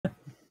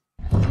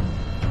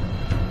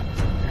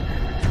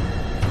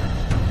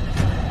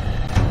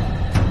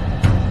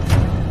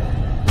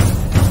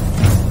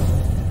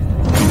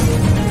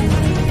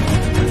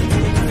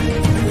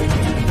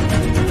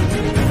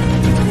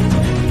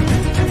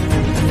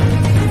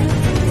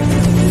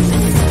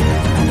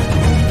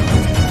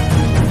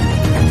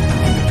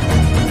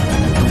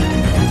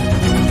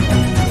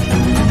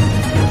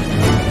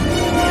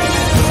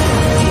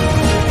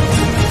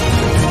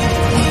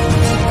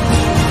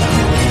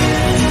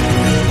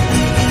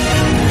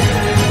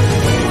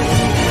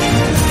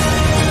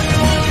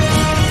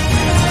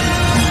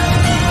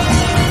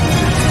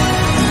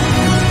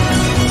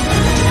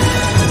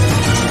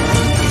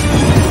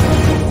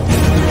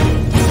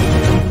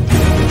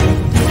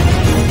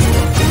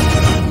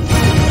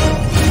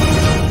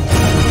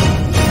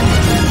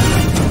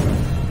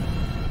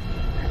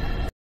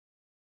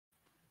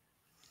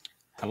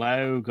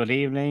Hello, good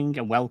evening,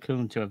 and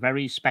welcome to a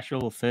very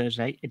special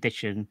Thursday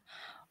edition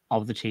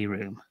of the Tea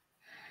Room.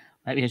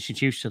 Let me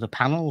introduce to the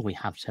panel we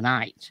have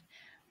tonight.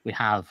 We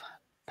have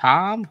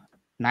Palm,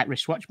 Night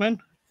Wristwatchman.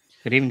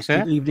 Good evening,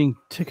 sir. Good evening,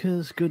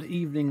 Tickers. Good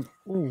evening,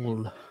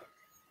 all.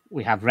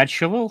 We have Red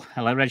Shovel.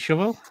 Hello, Red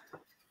Shovel.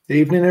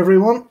 Evening,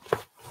 everyone.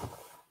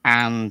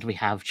 And we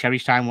have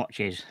Cherry's Time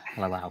Watches.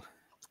 Hello, Al.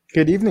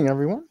 Good evening,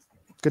 everyone.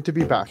 Good to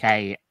be back.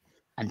 Okay,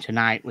 and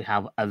tonight we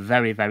have a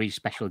very, very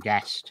special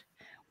guest.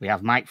 We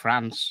have Mike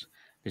France,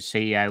 the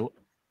CEO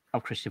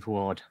of Christopher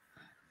Ward.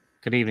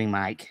 Good evening,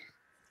 Mike.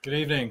 Good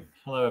evening.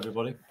 Hello,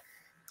 everybody.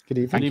 Good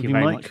evening. Thank you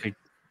very much for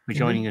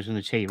joining us in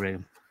the tea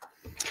room.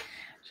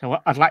 So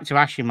what I'd like to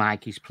ask you,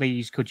 Mike, is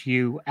please could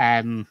you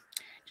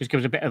just give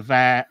us a bit of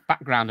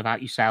background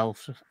about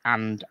yourself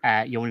and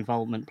your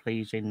involvement,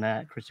 please, in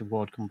Christopher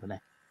Ward Company?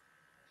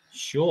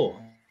 Sure.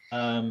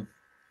 As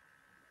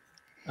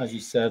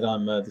you said,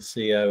 I'm the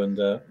CEO and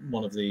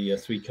one of the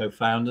three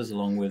co-founders,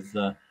 along with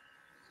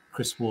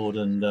Chris Ward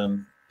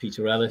and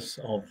Peter Ellis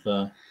of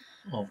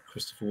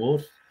Christopher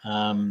Ward.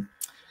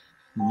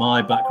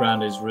 My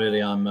background is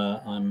really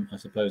I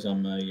suppose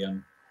I'm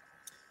a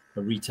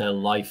retail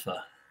lifer.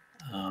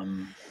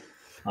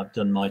 I've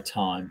done my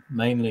time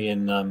mainly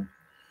in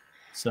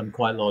some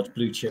quite large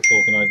blue chip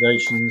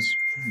organisations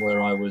where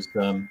I was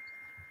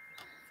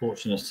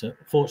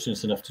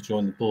fortunate enough to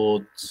join the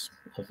boards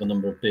of a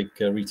number of big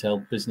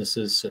retail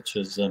businesses, such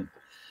as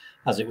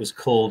it was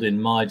called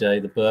in my day,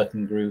 the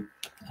Burton Group,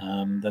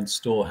 then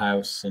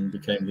Storehouse, and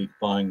became the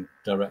buying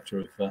director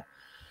of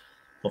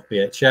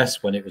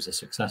BHS when it was a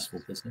successful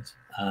business,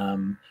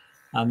 and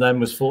then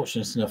was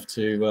fortunate enough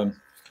to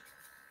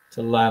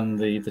land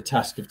the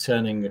task of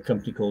turning a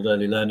company called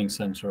Early Learning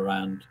Centre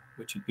around,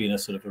 which had been a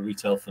sort of a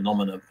retail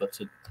phenomenon, but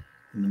in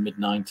the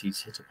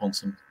mid-90s hit upon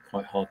some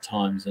quite hard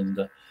times,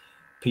 and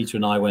Peter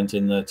and I went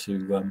in there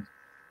to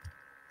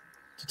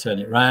turn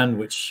it around,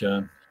 which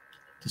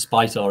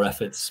despite our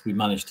efforts we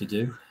managed to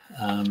do.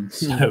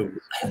 So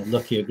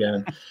lucky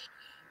again.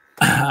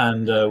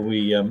 And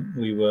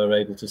we were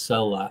able to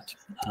sell that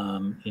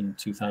in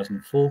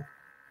 2004.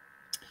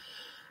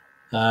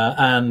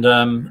 And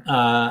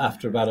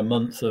after about a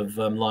month of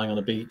lying on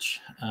a beach,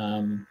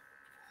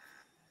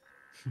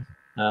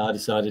 I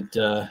decided,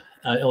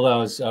 although I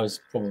was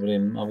probably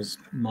in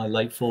my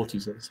late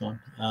 40s at the time.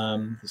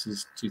 This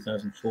is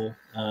 2004.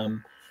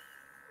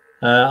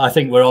 I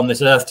think we're on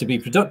this earth to be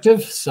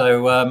productive.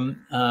 So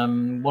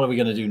what are we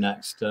going to do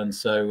next? And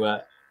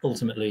so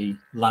ultimately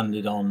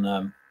landed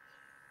on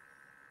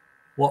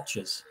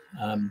watches,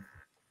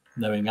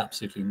 knowing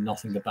absolutely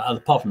nothing about,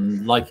 apart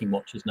from liking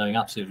watches, knowing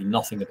absolutely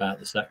nothing about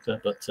the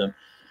sector. But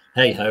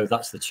hey ho,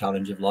 that's the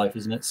challenge of life,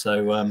 isn't it?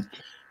 So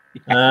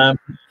we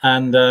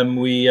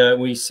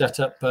set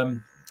up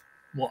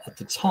what at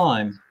the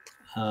time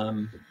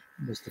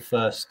was the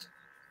first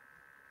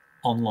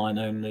online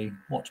only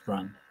watch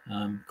brand.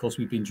 Of course,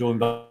 we've been joined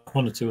by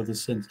one or two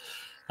others since,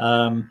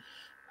 and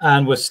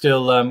we're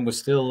still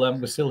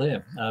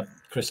here.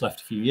 Chris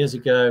left a few years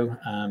ago.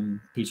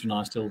 Peter and I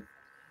are still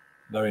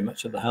very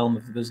much at the helm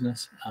of the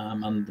business,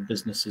 and the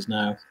business is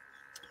now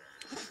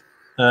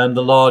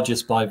the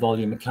largest by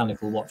volume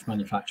mechanical watch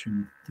manufacturer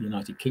in the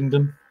United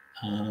Kingdom.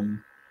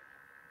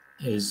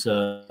 Is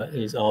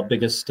our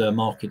biggest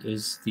market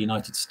is the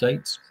United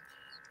States.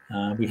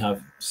 We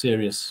have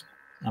serious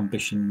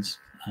ambitions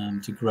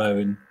to grow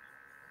in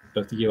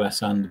both the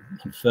US and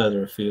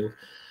further afield.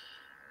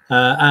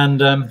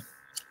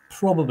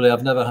 Probably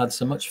I've never had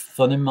so much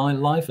fun in my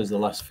life as the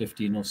last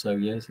 15 or so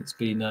years. It's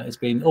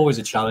been always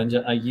a challenge.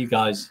 You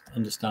guys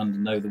understand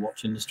and know the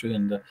watch industry,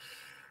 and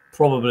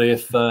probably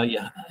if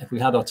we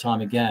had our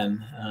time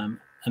again,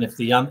 and if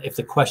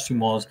the question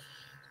was,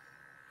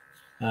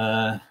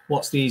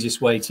 what's the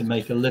easiest way to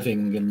make a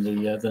living in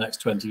the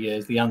next 20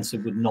 years, the answer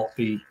would not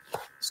be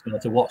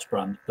start a watch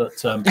brand, but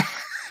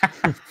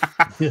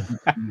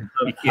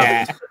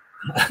yeah.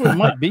 Well, it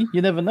might be.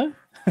 You never know.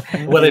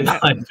 Well, it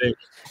might be,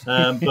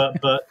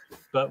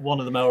 but one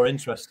of the more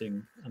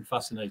interesting and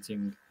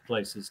fascinating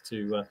places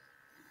to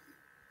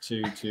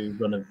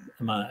run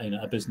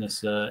a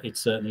business, it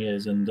certainly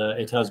is, and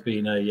it has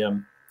been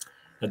a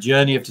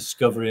journey of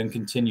discovery and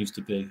continues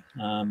to be.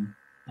 I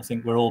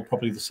think we're all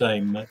probably the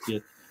same.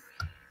 If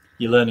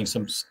you're learning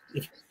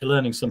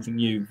something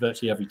new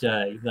virtually every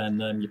day, then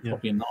you're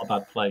probably in not a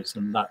bad place,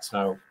 and that's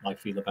how I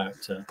feel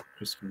about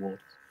Christopher Ward.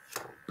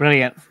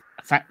 Brilliant.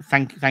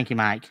 Thank you,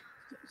 Mike.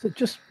 So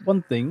just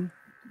one thing.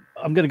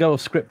 I'm going to go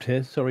off script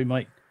here. Sorry,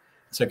 Mike.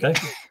 It's okay.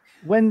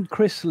 When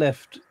Chris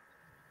left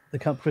the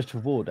company, Christopher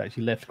Ward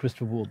actually left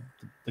Christopher Ward,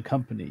 the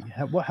company.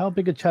 How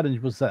big a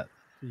challenge was that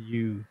for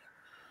you?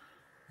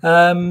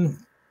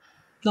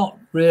 Not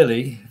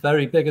really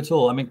very big at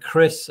all. I mean,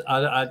 Chris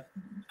had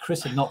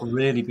not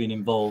really been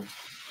involved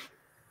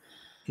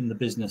in the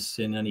business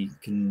in any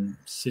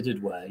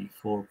considered way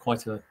for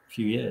quite a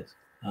few years.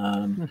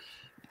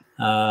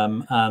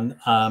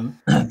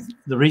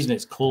 The reason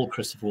it's called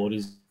Christopher Ward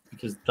is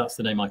because that's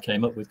the name I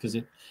came up with, because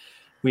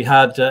we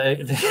had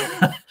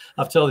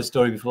I've told this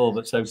story before,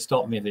 but so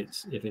stop me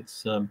if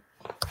it's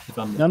If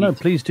I'm No, repeating.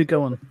 please do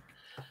go on.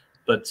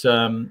 But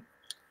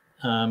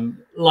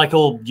like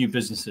all new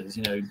businesses,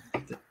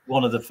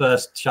 one of the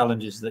first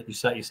challenges that you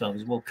set yourself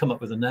is, well, come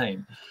up with a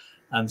name.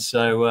 And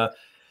so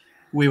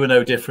we were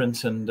no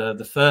different. And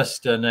the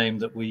first name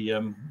that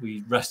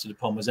we rested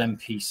upon was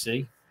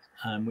MPC,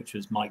 which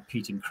was Mike,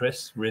 Pete, and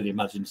Chris. Really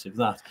imaginative,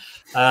 that.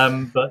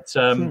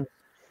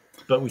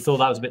 But we thought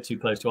that was a bit too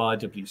close to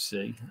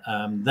IWC.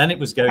 Then it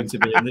was going to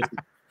be, and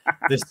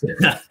this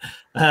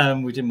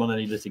we didn't want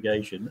any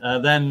litigation.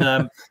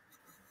 Then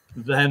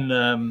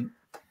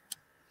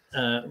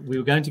we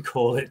were going to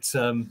call it,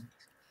 and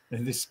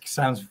this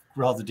sounds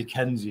rather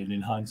Dickensian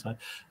in hindsight,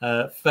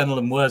 Fennel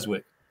and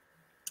Worswick,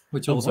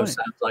 which also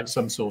sounds like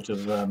some sort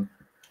of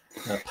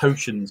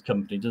potions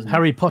company, doesn't it?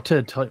 Harry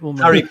Potter type.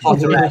 Almost. Harry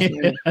Potter. Yeah.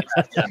 Harry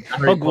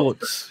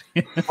Hogwarts.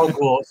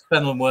 Hogwarts,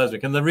 Fennel and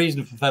Worswick. And the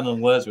reason for Fennel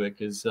and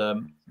Worswick is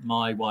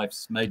my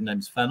wife's maiden name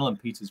is Fennel and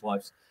Peter's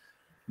wife's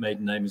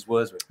maiden name is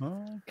Worswick.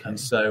 Okay. And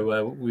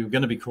so we were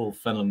going to be called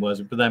Fennel and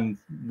Worswick, but then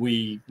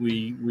we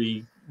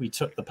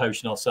took the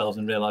potion ourselves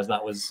and realised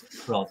that was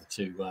rather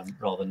too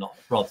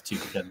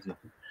Dickensian.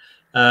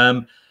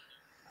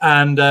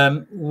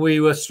 And we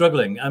were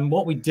struggling. And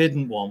what we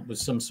didn't want was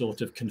some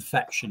sort of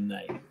confection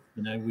name.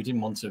 We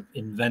didn't want to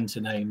invent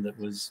a name that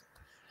was,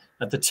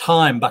 at the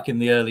time, back in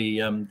the early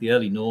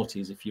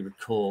noughties, if you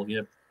recall,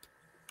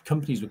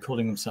 companies were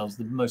calling themselves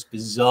the most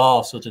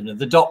bizarre sort of.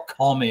 The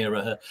 .com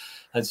era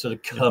had sort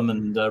of come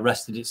and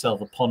rested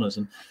itself upon us.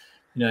 And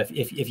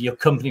if your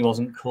company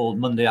wasn't called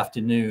Monday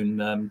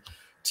Afternoon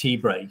Tea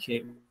Break,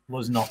 it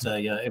was not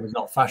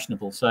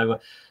fashionable. So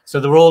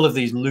there were all of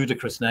these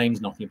ludicrous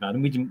names knocking about,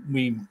 and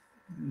we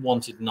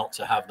wanted not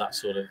to have that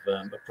sort of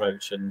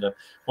approach, and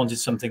wanted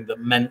something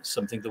that meant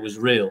something that was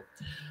real.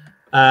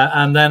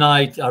 And then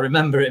I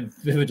remember it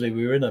vividly.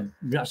 We were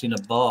actually in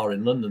a bar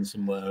in London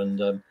somewhere,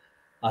 and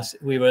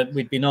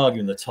we'd been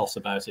arguing the toss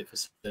about it for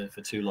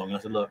too long. And I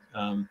said, look,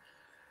 I'll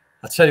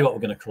tell you what we're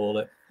going to call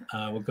it.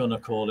 We're going to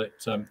call it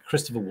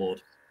Christopher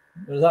Ward.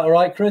 Is that all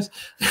right, Chris?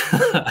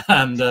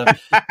 And oh,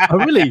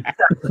 really?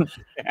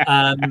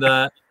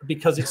 And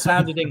because it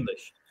sounded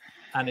English,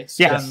 and it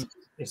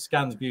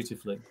scans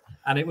beautifully,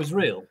 and it was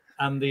real.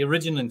 And the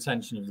original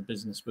intention of the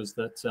business was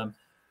that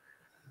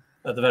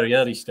at the very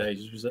early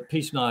stages was that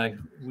Pete and I,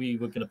 we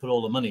were going to put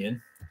all the money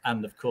in,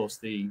 and of course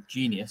the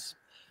genius,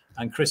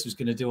 and Chris was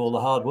going to do all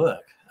the hard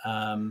work.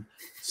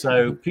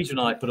 So Peter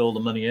and I put all the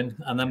money in,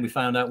 and then we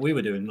found out we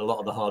were doing a lot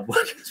of the hard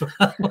work as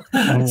well. Oh,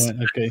 right,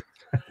 okay.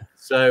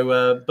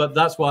 So, but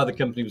that's why the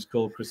company was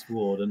called Christopher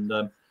Ward, and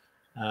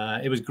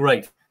it was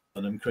great.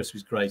 And Chris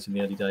was great in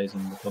the early days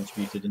and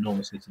contributed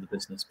enormously to the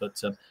business.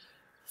 But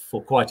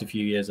for quite a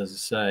few years, as I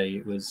say,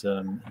 it was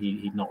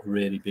he'd not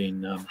really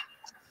been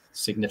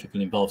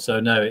significantly involved. So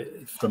no,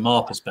 from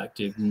our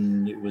perspective,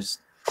 it was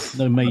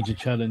no major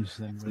challenge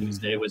then.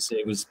 Really. It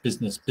was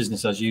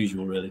business as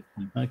usual, really.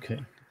 Okay.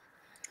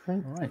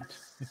 All right.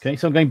 Okay,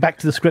 so I'm going back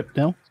to the script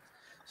now.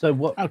 So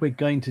what we're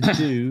going to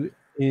do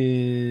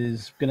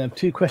is we're going to have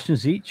 2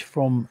 questions each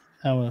from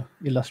our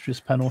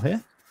illustrious panel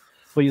here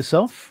for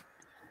yourself.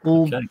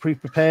 All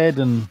pre-prepared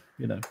and,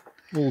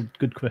 all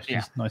good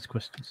questions, nice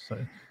questions. So,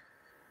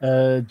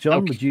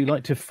 John, would you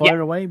like to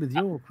fire away with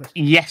your question?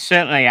 Yes,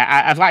 certainly.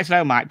 I'd like to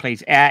know, Mike,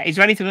 please. Is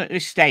there anything at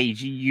this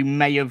stage you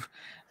may have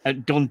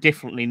done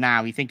differently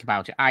now you think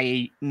about it,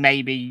 i.e.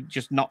 maybe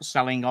just not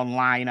selling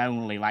online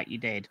only like you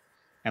did,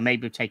 and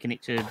maybe taking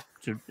it to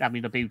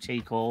having a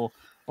boutique or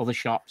other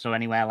shops or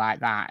anywhere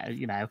like that,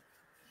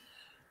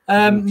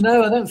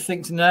 No, I don't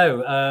think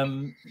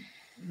so.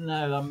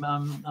 No,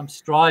 I'm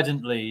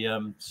stridently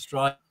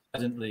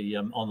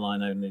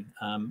online only.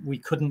 We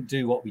couldn't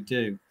do what we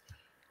do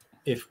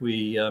if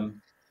we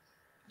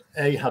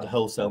had a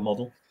wholesale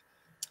model,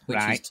 which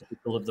is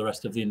typical of the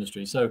rest of the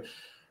industry. So,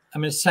 I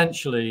mean,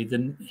 essentially,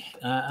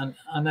 and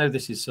I know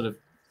this is sort of,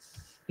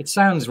 it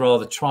sounds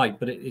rather trite,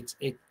 but it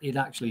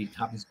actually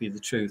happens to be the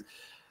truth.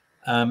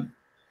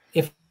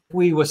 If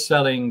we were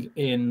selling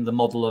in the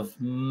model of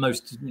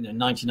most,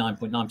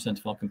 99.9%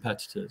 of our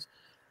competitors,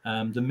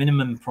 the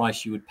minimum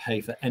price you would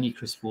pay for any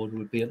Christopher Ward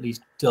would be at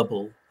least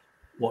double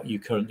what you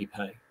currently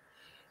pay.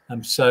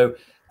 So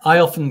I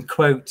often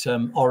quote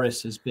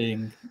Oris as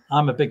being,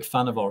 I'm a big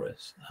fan of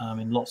Oris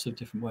in lots of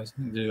different ways.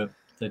 I think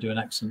they do an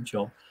excellent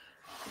job.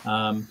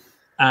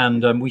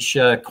 And we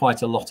share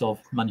quite a lot of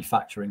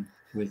manufacturing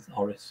with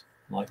Oris,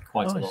 like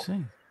quite a lot. I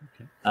see.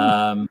 Okay.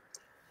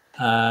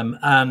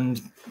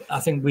 And I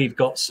think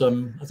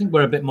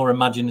we're a bit more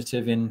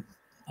imaginative in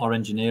our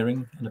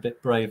engineering and a bit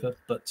braver,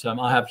 but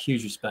I have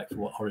huge respect for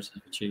what Oris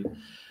has achieved.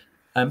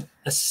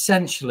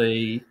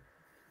 Essentially,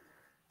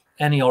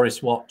 any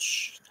Oris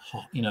watch,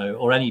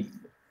 or any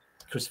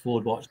Christopher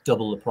Ward watch,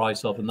 double the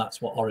price of, and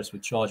that's what Oris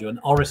would charge you. And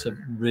Oris are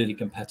really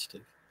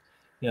competitive.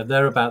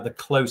 They're about the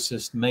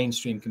closest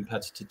mainstream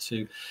competitor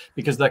to,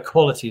 because their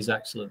quality is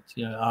excellent.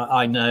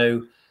 I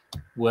know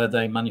where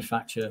they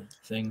manufacture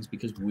things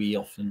because we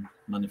often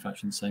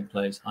manufacture in the same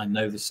place. I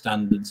know the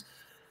standards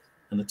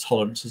and the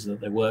tolerances that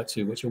they work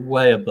to, which are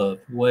way above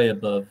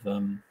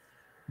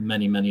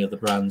many other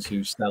brands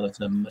who sell at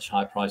a much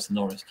higher price than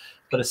Norris.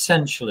 But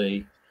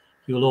essentially,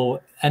 you'll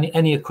all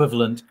any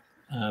equivalent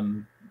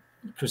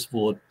Christopher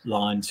Ward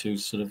line to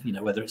sort of,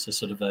 whether it's a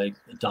sort of a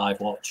dive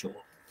watch or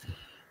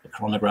a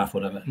chronograph,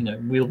 whatever,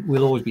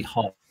 we'll always be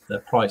half their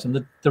price.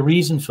 And the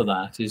reason for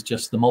that is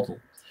just the model.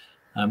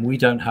 We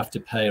don't have to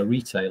pay a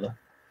retailer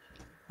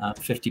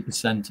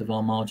 50% of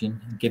our margin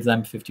and give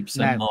them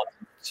 50%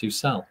 margin to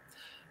sell.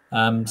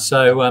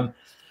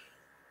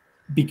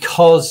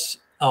 Because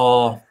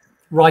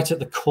right at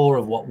the core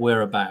of what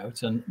we're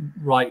about, and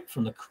right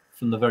from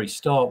the very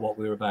start, what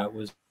we were about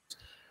was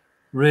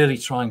really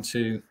trying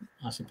to,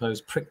 I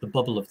suppose, prick the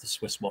bubble of the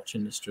Swiss watch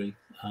industry.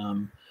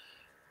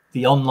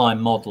 The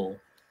online model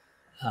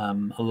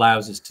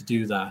allows us to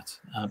do that.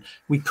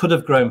 We could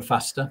have grown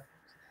faster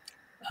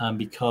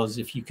because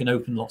if you can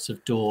open lots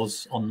of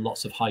doors on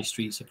lots of high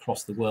streets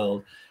across the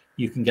world,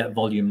 you can get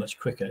volume much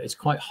quicker. It's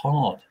quite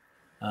hard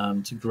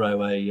to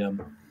grow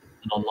an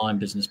online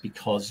business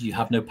because you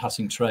have no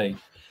passing trade.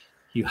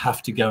 You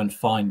have to go and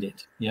find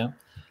it.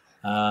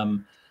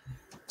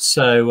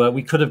 So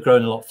we could have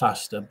grown a lot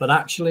faster, but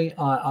actually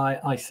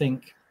I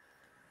think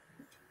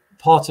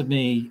part of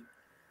me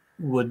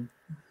would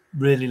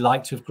really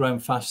like to have grown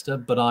faster,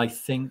 but I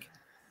think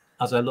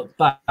as I look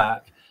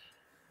back,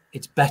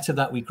 it's better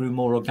that we grew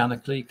more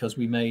organically because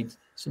we made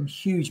some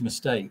huge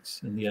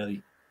mistakes in the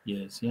early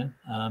years.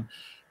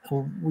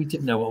 We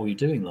didn't know what we were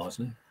doing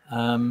largely,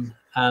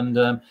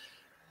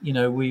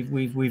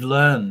 we've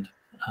learned.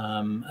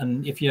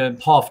 And if you're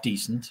half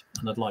decent,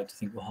 and I'd like to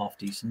think we're half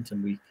decent,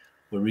 and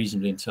we're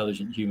reasonably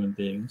intelligent human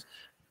beings,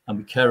 and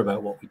we care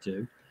about what we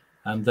do,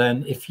 and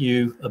then if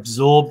you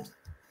absorb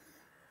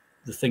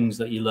the things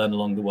that you learn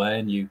along the way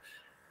and you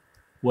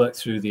work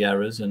through the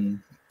errors and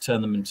turn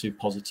them into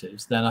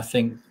positives, then I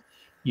think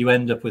you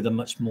end up with a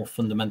much more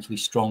fundamentally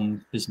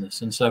strong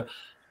business. And so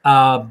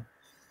our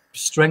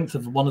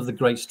one of the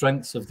great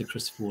strengths of the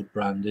Christopher Ward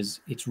brand is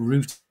it's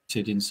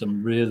rooted in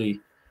some really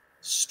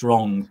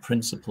strong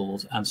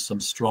principles and some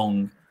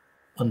strong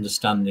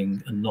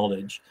understanding and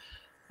knowledge.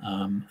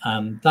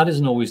 And that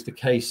isn't always the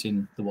case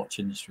in the watch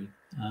industry.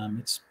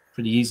 It's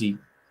pretty easy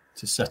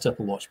to set up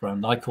a watch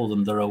brand. I call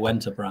them the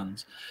Rowenta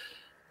brands.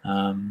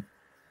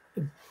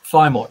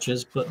 Fine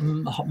watches, but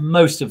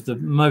most of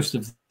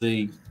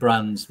the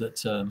brands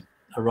that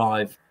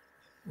arrive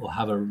or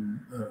have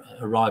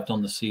arrived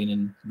on the scene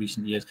in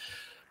recent years,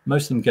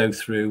 most of them go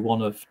through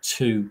one of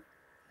two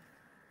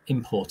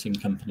importing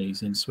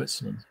companies in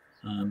Switzerland.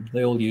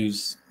 They all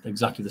use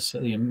exactly the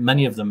same.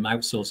 Many of them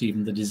outsource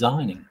even the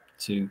designing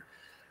to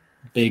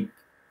big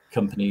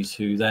companies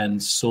who then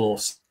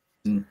source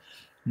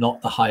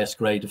not the highest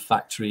grade of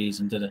factories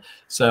and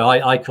so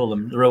I call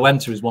them, the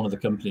Rowenta is one of the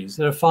companies.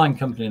 They're a fine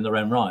company in their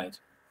own right,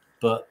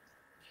 but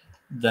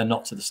they're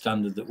not to the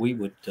standard that we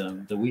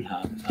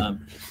have.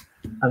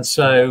 And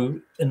so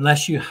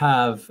unless you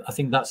have, I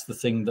think that's the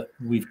thing that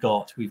we've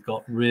got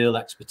real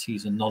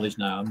expertise and knowledge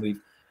now, and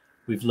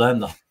we've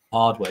learned the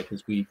hard way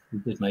because we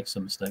did make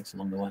some mistakes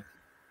along the way.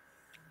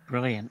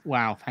 Brilliant.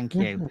 Wow, thank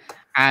you.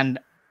 And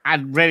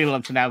I'd really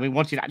love to know, we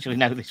wanted to actually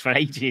know this for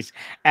ages,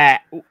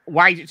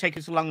 why did it take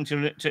us so long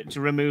to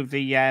remove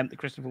the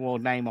Christopher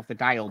Ward name off the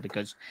dial?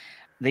 Because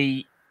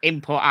the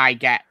input I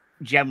get,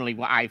 generally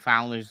what I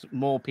found is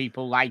more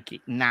people like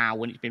it now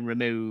when it's been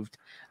removed.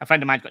 A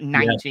friend of mine's got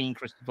 19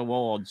 Christopher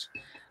Wards.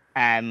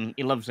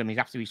 He loves them. He's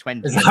after his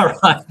 20. Is that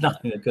right? No,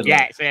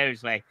 yeah,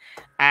 seriously.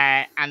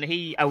 And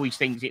he always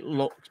thinks it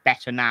looks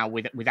better now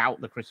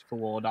without the Christopher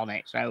Ward on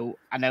it. So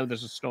I know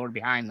there's a story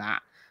behind that.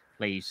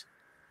 Please.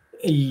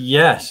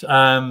 Yes,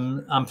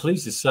 I'm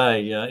pleased to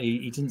say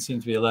he didn't seem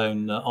to be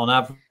alone. On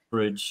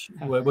average,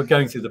 we're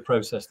going through the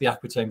process. The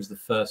Aquitaine was the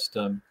first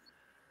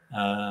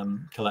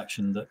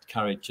collection that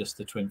carried just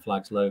the Twin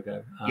Flags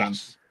logo.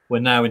 Yes. We're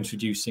now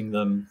introducing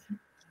them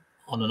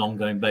on an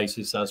ongoing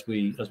basis as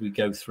we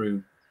go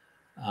through.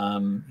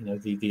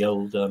 The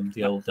old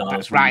dials.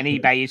 That's right. And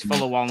eBay is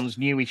full of ones,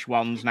 newish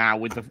ones now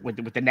with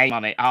the name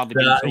on it.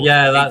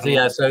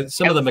 So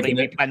some of them are going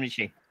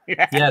to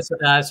yes,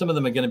 some of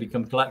them are going to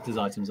become collector's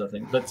items, I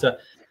think. But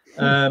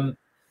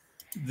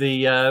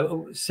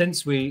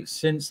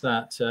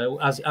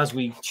as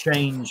we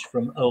change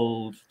from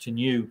old to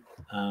new,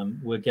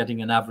 we're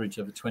getting an average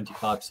of a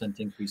 25%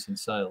 increase in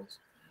sales.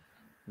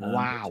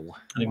 Wow!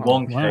 And in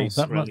one case,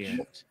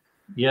 brilliant.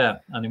 Yeah,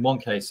 and in one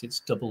case, it's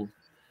doubled.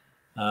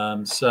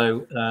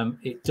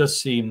 It does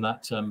seem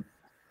that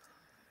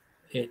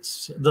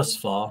it's thus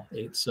far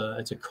it's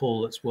a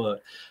call that's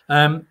worked.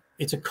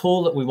 It's a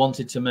call that we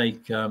wanted to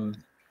make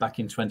back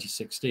in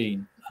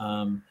 2016.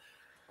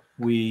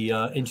 We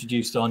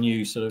introduced our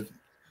new sort of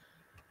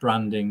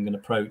branding and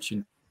approach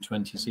in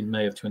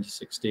May of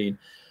 2016,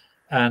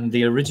 and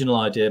the original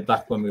idea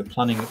back when we were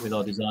planning it with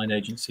our design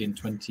agency in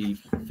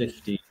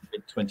 2015,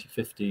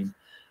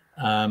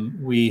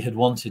 we had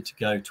wanted to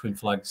go Twin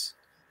Flags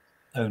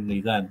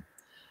only then.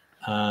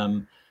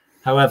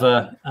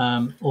 However,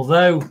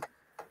 although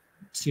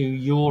to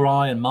your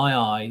eye and my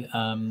eye,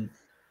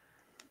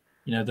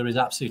 you know, there is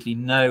absolutely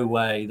no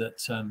way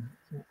that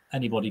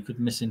anybody could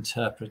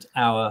misinterpret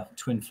our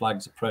Twin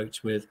Flags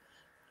approach with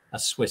a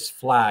Swiss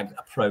flag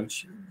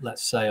approach,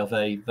 let's say, of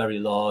a very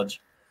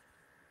large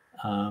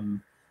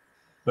brand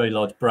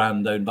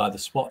owned by the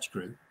Swatch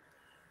Group,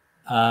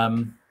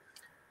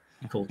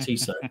 called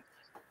TISO.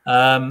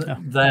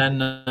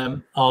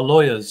 Then our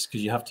lawyers,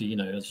 because you have to, you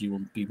know, as you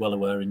will be well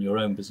aware in your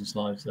own business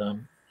lives,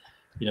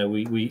 you know,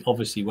 we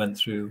obviously went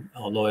through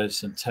our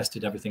lawyers and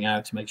tested everything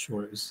out to make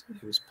sure it was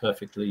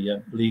perfectly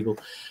legal.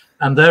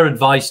 And their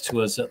advice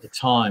to us at the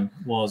time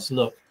was,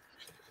 look,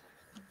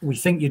 we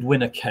think you'd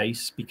win a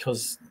case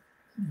because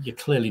you're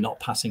clearly not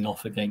passing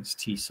off against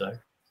TISO.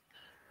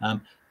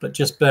 But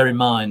just bear in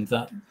mind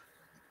that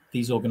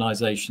these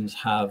organizations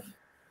have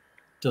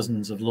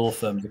dozens of law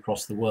firms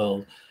across the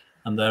world,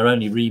 and their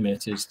only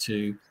remit is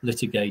to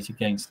litigate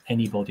against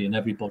anybody and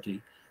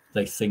everybody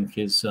they think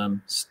is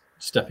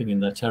stepping in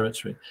their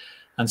territory.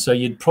 And so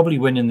you'd probably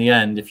win in the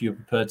end if you're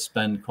prepared to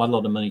spend quite a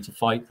lot of money to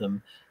fight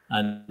them,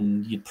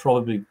 and you'd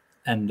probably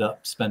end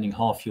up spending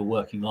half your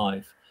working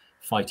life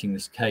fighting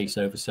this case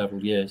over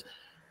several years.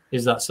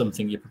 Is that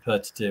something you're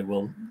prepared to do?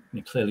 Well,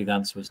 clearly the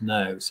answer was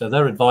no. So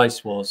their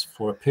advice was,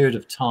 for a period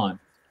of time,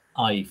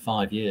 i.e.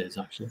 5 years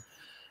actually,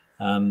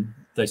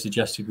 they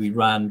suggested we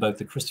ran both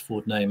the Christopher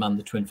Ford name and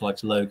the Twin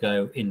Flags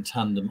logo in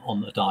tandem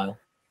on the dial.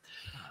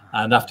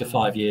 And after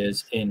 5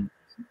 years in,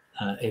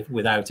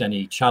 without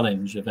any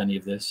challenge of any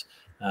of this,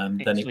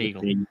 then it would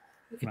be,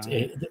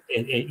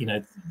 you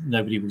know,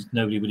 nobody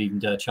would even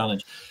dare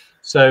challenge.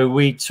 So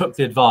we took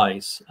the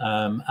advice,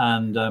 and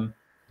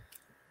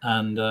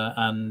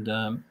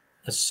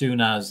as soon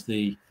as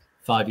the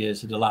 5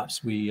 years had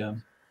elapsed, we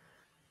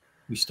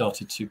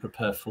started to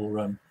prepare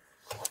for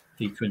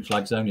the Twin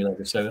Flags only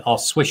logo. So our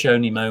Swish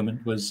only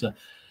moment was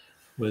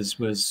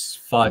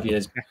 5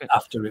 years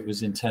after it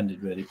was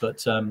intended, really.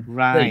 But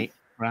right,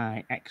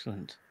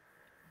 excellent.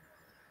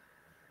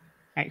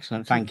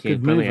 Thank you.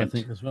 Good Brilliant. move, I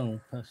think, as well,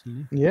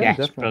 personally. Yeah, yes,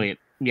 definitely. brilliant.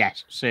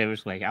 Yes,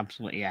 seriously,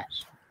 absolutely,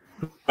 yes.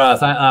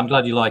 I'm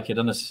glad you like it.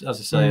 And as I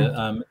say,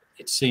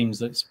 it seems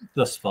that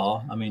thus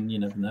far, I mean, you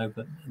never know,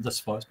 but thus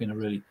far it's been a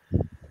really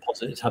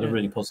positive. It's had a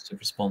really positive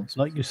response.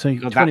 Like you say,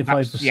 So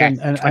 25%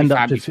 and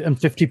up to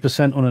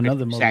 50% on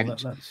another 50%. model.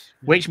 That's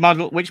Which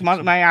model?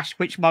 May I ask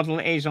which model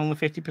it is on the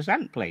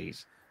 50%,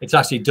 please? It's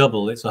actually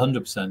double. It's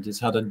 100%.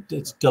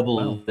 It's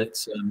doubled. Wow.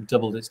 It's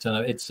doubled its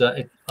turnover.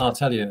 I'll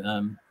tell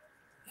you,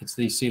 it's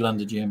the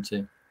Sealander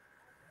GMT.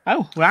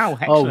 Oh wow!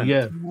 Excellent. Oh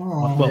yeah.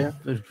 Well,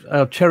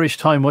 Cherished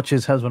Time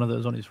Watches has one of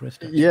those on his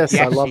wrist. Actually. Yes,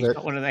 I love it.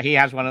 He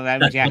has one of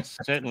those. Yes,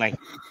 certainly.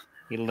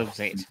 He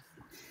loves it.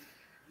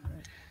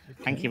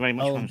 Thank you very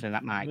much for answering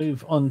that, Mike.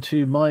 Move on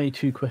to my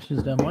two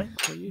questions now, Mike.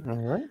 For you. All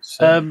right.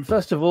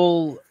 First of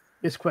all,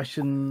 this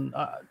question,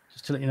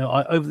 just to let you know,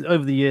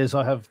 over the years,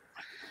 I have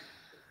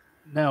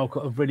now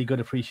got a really good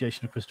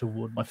appreciation of Crystal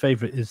Ward. My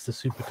favorite is the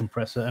Super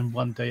Compressor, and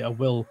one day I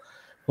will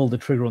pull the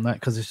trigger on that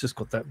because it's just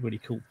got that really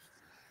cool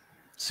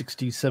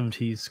 60s,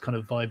 70s kind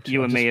of vibe.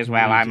 You and me as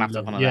well. I'm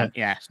after one of them.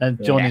 Yes.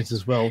 And John is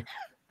as well.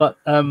 But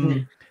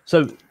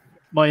so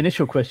my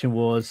initial question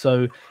was,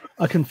 so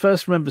I can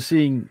first remember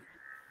seeing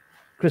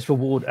Christopher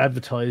Ward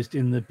advertised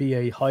in the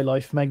BA High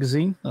Life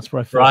magazine. That's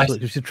where I first saw it.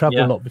 Because she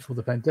traveled a lot before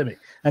the pandemic,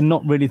 and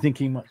not really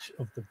thinking much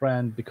of the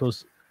brand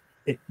because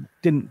it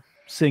didn't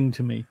sing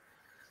to me.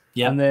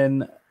 Yeah. And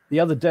then the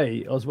other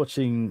day I was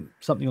watching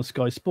something on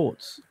Sky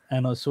Sports,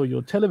 and I saw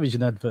your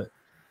television advert.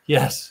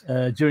 Yes.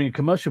 During a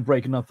commercial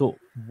break, and I thought,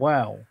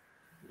 wow,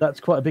 that's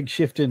quite a big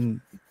shift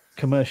in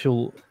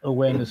commercial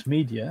awareness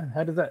media.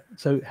 How did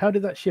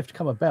that shift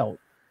come about?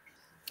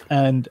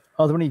 And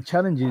are there any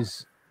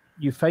challenges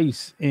you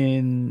face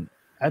in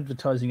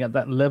advertising at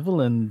that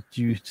level? And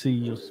do you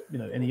see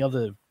any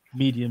other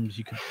mediums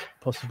you could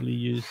possibly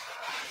use?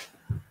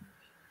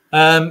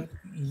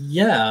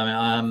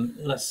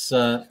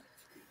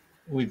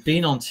 We've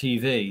been on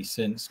TV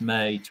since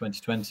May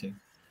 2020,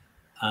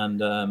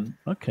 and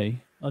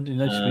okay, I didn't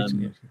know she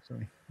recently.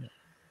 Sorry. Yeah.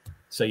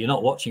 So you're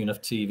not watching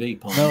enough TV,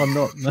 Paul? No, I'm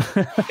not.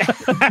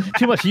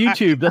 Too much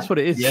YouTube. That's what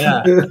it is.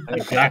 Yeah,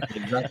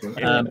 exactly.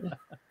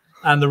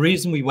 And the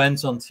reason we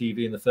went on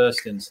TV in the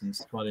first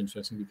instance is quite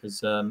interesting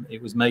because it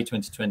was May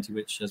 2020,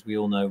 which, as we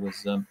all know,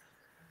 was a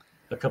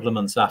couple of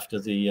months after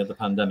the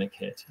pandemic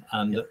hit.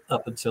 And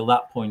up until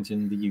that point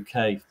in the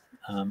UK,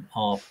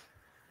 our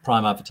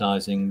prime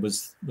advertising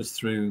was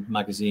through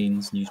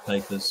magazines,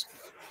 newspapers.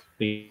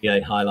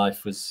 BA High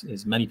Life was,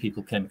 as many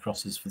people came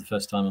across us for the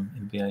first time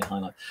in BA High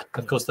Life.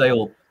 Of course, they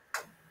all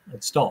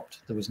had stopped.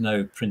 There was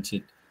no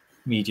printed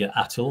media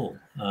at all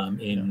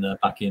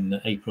back in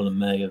April and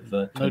May of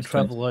 2020. No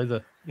travel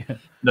either. Yeah.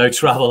 No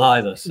travel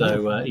either.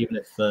 So even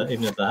if there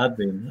had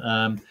been,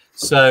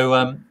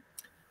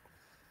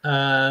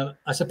 I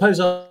suppose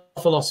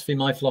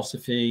my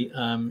philosophy,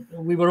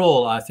 we were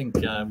all, I think,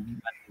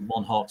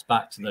 one harks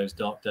back to those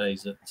dark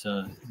days at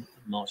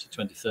March the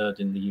 23rd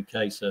in the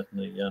UK.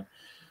 Certainly,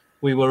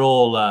 we were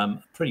all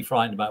pretty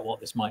frightened about what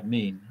this might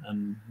mean,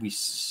 and we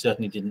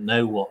certainly didn't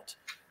know what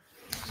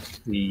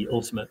the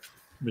ultimate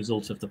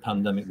result of the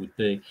pandemic would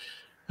be.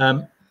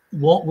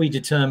 what we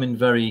determined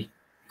very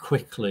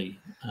quickly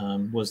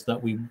was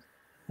that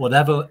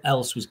whatever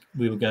else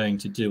we were going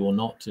to do or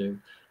not do,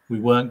 we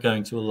weren't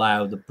going to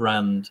allow the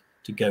brand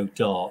to go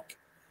dark.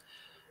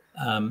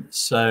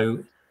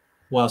 So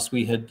whilst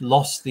we had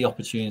lost the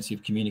opportunity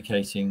of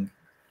communicating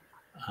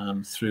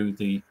through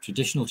the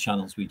traditional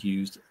channels we'd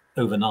used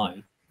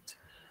overnight,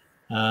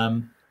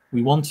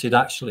 we wanted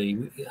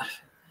actually,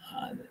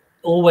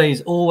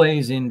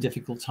 always in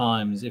difficult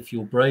times, if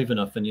you're brave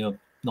enough and you're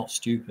not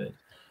stupid,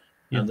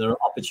 and there are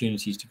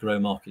opportunities to grow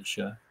market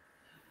share.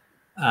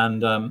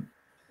 And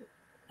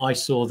I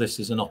saw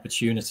this as an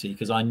opportunity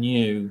because I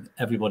knew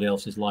everybody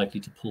else is likely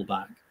to pull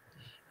back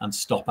and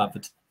stop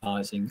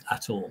advertising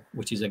at all,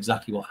 which is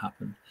exactly what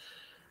happened.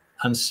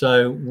 And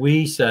so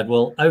we said,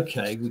 well,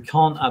 okay, we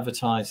can't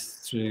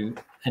advertise through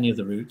any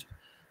other route.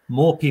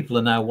 More people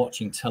are now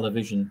watching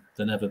television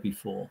than ever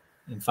before.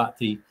 In fact,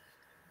 the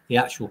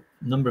actual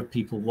number of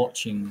people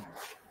watching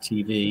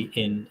TV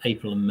in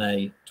April and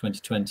May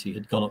 2020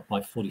 had gone up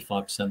by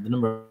 45%. The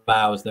number of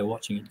hours they're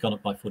watching had gone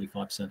up by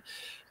 45%,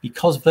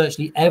 because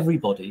virtually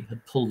everybody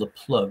had pulled the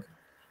plug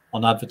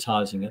on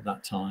advertising at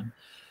that time.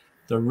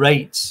 The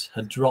rates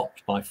had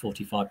dropped by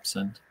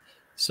 45%.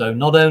 So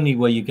not only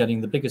were you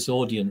getting the biggest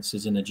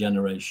audiences in a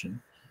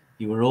generation,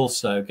 you were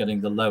also getting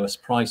the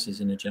lowest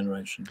prices in a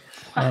generation.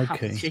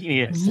 Okay.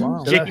 Genius.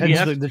 Wow. So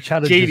hence the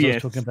challenges I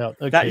was talking about.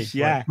 Okay, That's,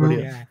 right,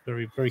 brilliant. yeah.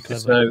 Very, very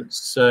clever.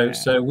 So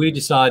we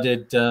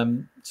decided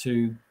to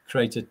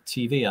create a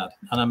TV ad,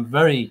 and I'm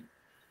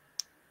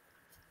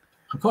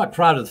quite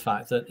proud of the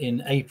fact that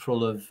in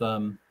April of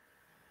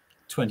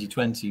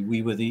 2020,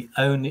 we were the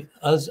only,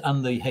 us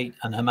and the Her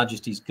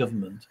Majesty's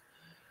government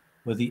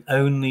were the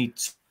only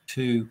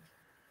two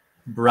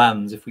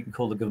brands, if we can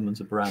call the government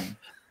a brand,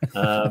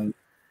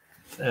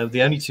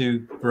 the only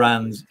two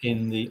brands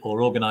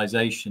or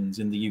organisations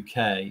in the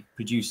UK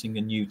producing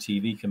a new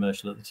TV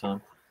commercial at the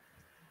time.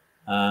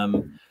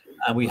 And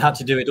we had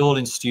to do it all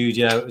in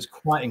studio. It was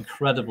quite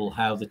incredible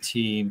how the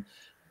team,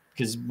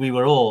 because we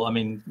all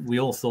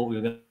thought we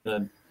were going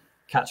to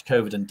catch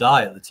COVID and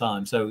die at the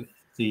time. So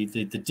the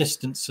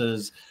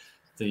distances,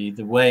 the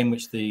way in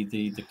which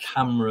the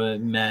camera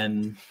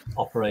men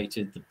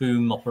operated, the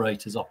boom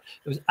operators, it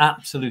was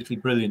absolutely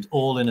brilliant,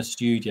 all in a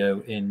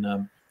studio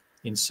in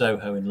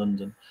Soho in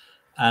London.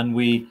 And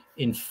we,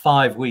 in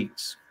 5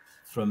 weeks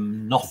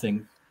from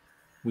nothing,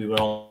 we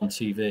were on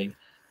TV.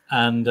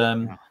 And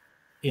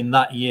in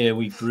that year,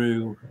 we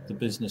grew the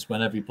business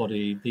when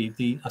everybody,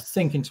 I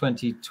think in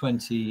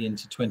 2020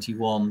 into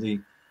 21, the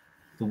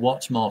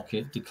watch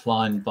market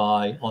declined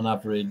by, on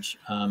average,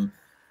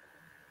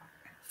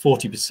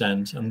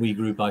 40%, and we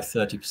grew by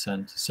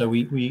 30%. So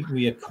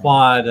we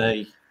acquired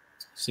a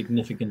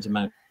significant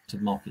amount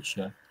of market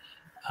share.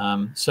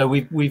 So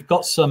we've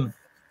got some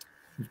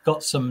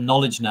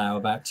knowledge now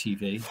about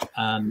TV,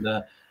 and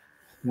I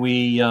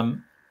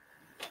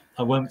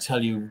won't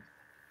tell you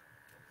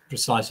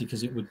precisely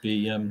because it would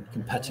be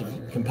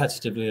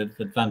competitively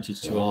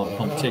advantage to our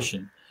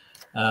competition.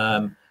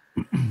 But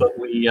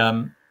we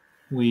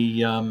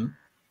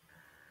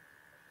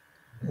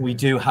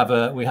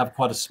have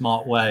quite a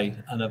smart way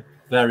and a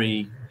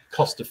very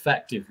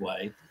cost-effective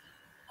way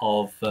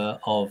of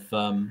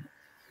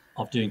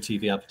doing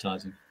TV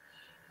advertising.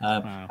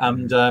 Wow.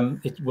 And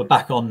we're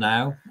back on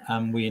now,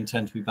 and we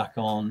intend to be back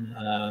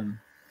on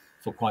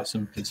for quite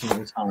some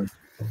considerable time.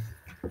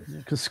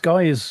 Because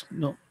Sky is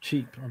not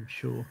cheap, I'm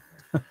sure.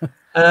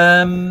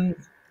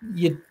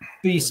 You'd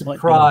be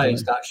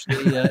surprised,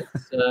 actually.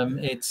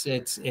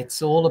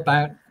 It's all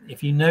about,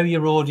 if you know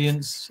your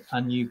audience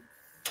and you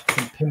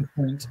can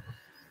pinpoint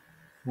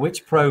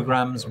which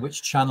programs,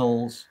 which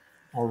channels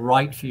are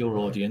right for your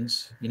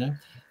audience,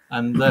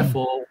 and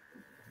therefore,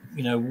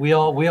 we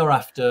are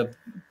after,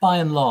 by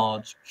and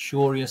large,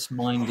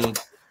 curious-minded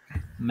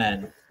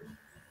men,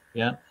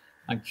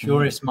 and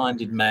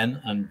curious-minded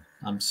men, and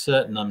I'm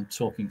certain I'm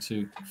talking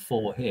to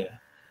 4 here,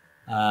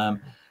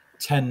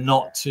 tend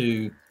not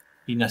to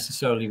be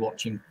necessarily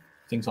watching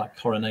things like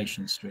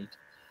Coronation Street.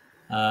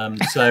 Well,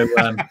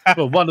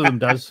 one of them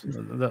does. I do.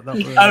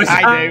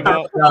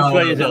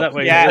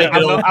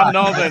 I'm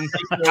northern.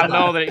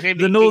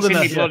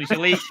 It's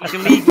illegal for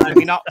me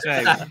not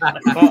to.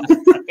 But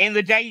in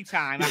the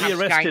daytime, I have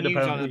Sky News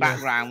on in the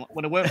background.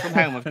 When I work from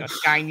home, I've got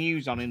Sky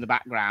News on in the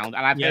background,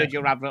 and I've heard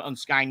your advert on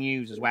Sky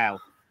News as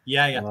well.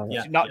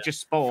 It's not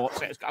just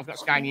sports. I've got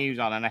Sky News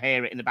on, and I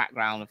hear it in the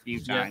background a few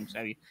times.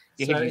 So you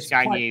hear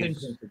Sky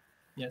News.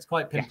 It's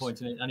quite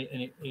pinpointed, and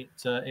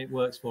it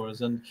works for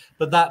us.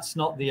 But that's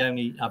not the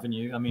only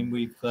avenue. I mean,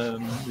 we've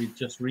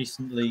just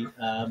recently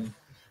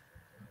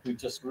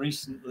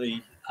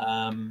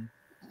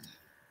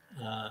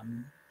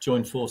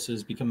joined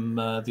forces, become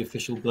the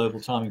official global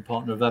timing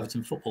partner of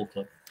Everton Football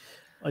Club.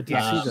 I did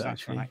see that,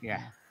 actually. Right,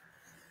 yeah.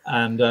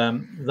 And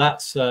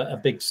that's a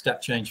big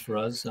step change for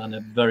us and a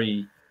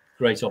very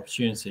great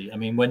opportunity. I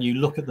mean, when you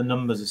look at the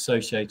numbers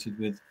associated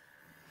with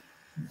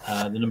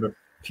the number of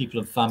people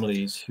and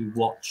families who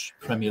watch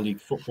Premier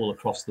League football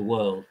across the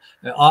world,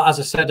 as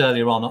I said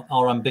earlier on,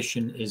 our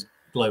ambition is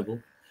global.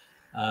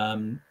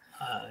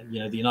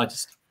 the United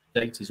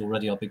States is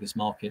already our biggest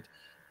market.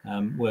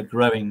 We're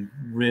growing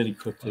really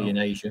quickly in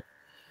Asia,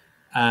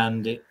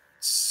 and it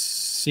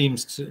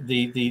seems to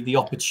the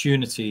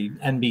opportunity.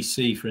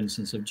 NBC, for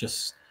instance, have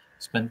just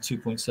spent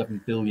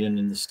 2.7 billion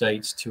in the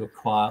States to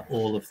acquire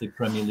all of the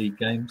Premier League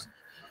games.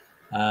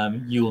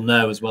 You'll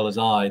know as well as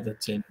I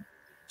that in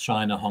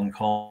China, Hong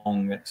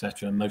Kong,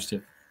 etc., most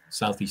of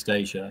Southeast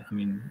Asia, I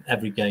mean,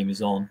 every game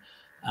is on,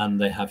 and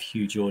they have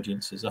huge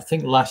audiences. I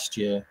think last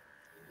year,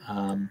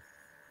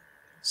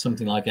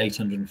 something like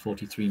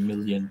 843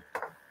 million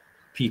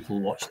people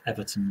watched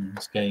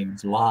Everton's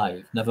games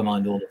live, never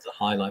mind all of the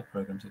highlight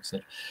programs,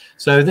 etc.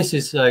 So this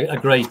is a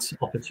great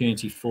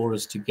opportunity for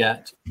us to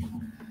get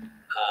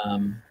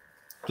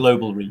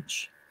global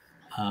reach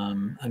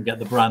and get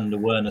the brand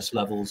awareness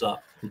levels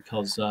up,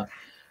 because to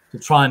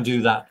try and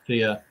do that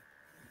via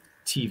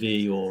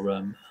TV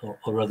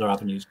or other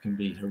avenues can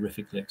be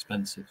horrifically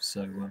expensive.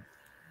 So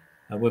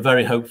we're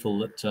very hopeful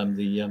that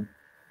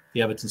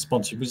the Everton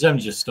sponsorship, which has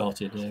only just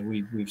started,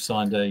 we've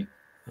signed a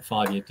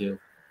 5-year deal.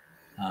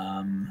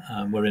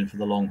 And we're in for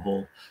the long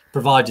haul,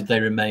 provided they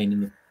remain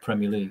in the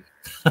Premier League.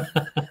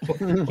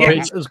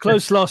 It was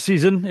close last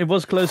season. It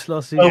was close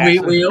last season.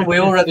 Well, we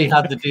already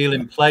had the deal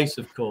in place,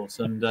 of course,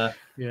 and that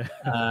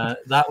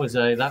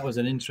was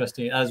an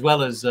interesting, as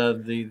well as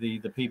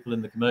the people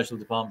in the commercial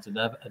department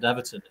at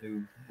Everton,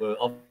 who were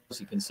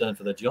obviously concerned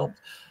for their jobs.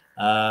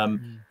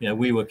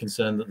 We were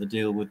concerned that the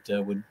deal would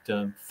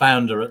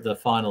founder at the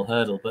final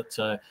hurdle, but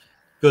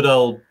good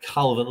old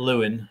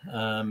Calvert-Lewin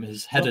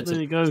is headed.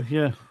 There you go.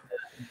 Yeah.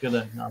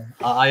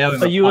 I owe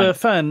him. Are you a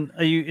fan?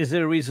 Is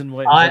there a reason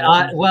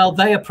why? Well,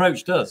 they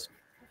approached us.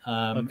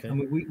 Okay.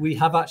 And we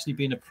have actually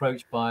been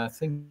approached by, I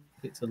think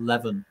it's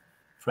 11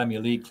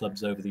 Premier League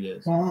clubs over the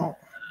years. Wow.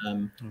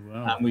 And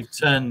we've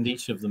turned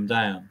each of them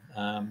down.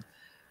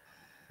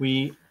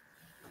 In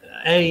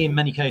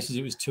many cases,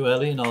 it was too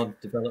early in our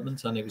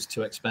development, and it was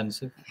too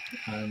expensive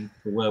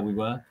for where we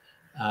were.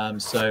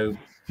 So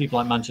people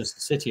like Manchester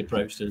City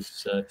approached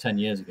us 10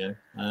 years ago.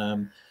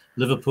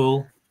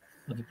 Liverpool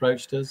have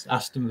approached us,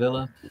 Aston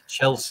Villa,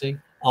 Chelsea,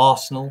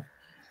 Arsenal,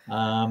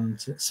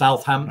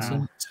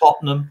 Southampton,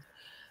 Tottenham.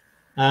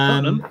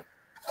 Tottenham.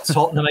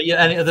 We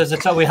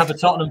have a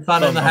Tottenham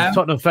fan in the house.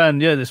 Tottenham fan,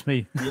 yeah, that's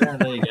me. Yeah,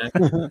 there you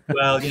go.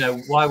 Well,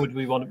 why would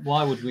we want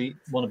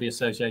to be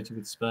associated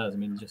with Spurs? I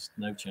mean, just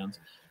no chance.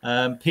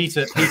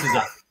 Peter's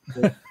up.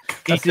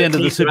 That's the end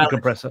of the super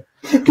compressor.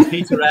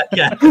 Peter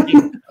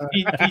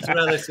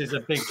Ellis is a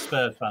big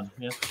Spurs fan.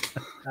 Yeah.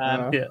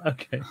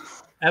 Okay.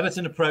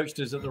 Everton approached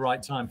us at the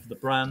right time for the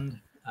brand,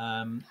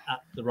 at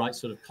the right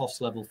sort of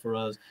cost level for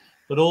us,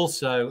 but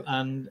also,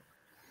 and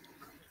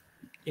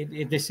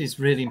this is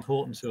really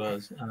important to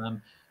us,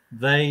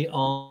 they've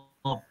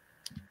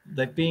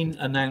been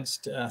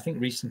announced, I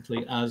think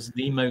recently, as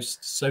the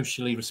most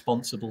socially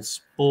responsible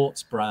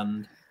sports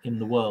brand in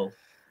the world.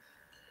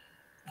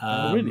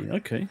 Really?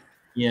 Okay.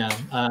 Yeah,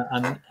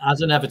 and as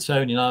an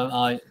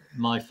Evertonian,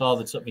 my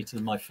father took me to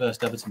my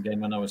first Everton game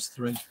when I was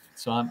 3,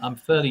 so I'm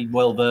fairly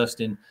well versed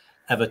in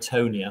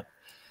Evertonia.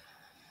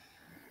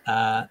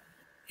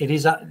 It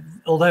is,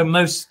 although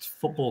most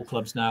football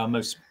clubs now,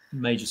 most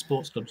major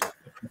sports clubs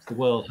across the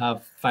world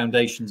have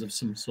foundations of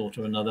some sort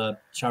or another,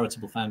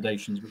 charitable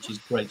foundations, which is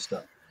great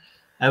stuff.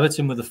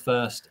 Everton were the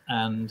first,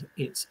 and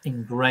it's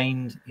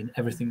ingrained in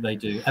everything they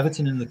do.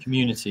 Everton in the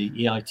Community,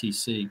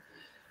 EITC,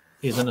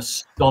 is an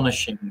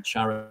astonishing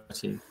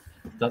charity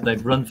that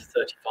they've run for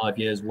 35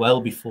 years,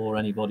 well before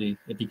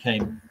it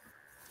became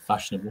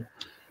fashionable.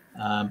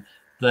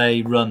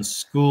 They run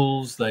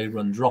schools, they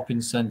run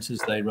drop-in centres,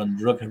 they run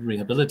drug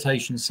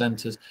rehabilitation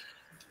centres.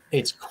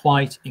 It's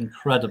quite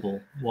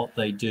incredible what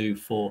they do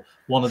for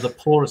one of the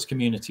poorest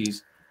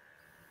communities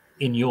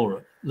in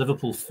Europe.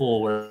 Liverpool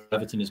 4, where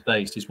Everton is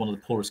based, is one of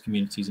the poorest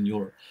communities in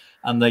Europe.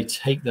 And they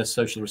take their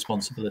social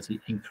responsibility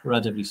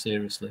incredibly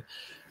seriously.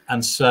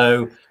 And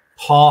so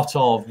part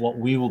of what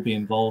we will be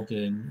involved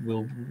in,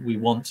 we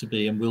want to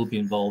be and will be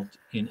involved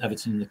in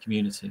Everton in the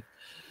Community.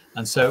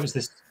 And so it was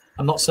this,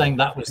 I'm not saying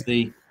that was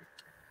the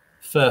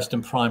first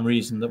and prime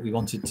reason that we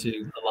wanted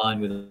to align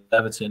with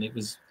Everton. It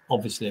was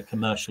obviously a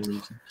commercial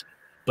reason.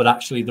 But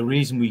actually the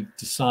reason we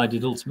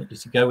decided ultimately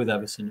to go with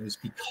Everton was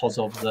because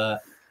of their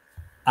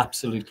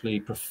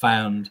absolutely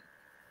profound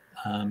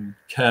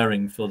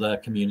caring for their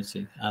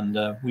community. And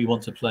we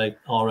want to play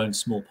our own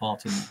small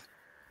part in that.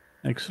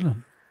 Excellent.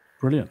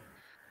 Brilliant.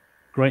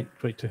 Great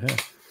to hear.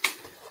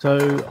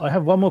 So I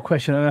have one more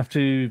question. I have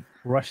to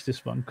rush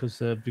this one because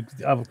the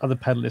other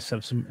panelists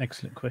have some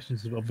excellent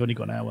questions as well. We've only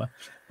got an hour.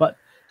 But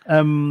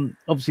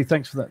obviously,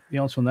 thanks for the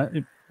answer on that.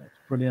 That's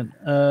brilliant.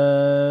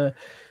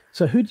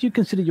 So who do you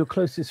consider your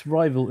closest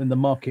rival in the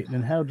market,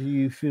 and how do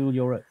you feel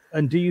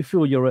do you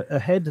feel you're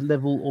ahead,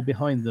 level, or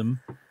behind them?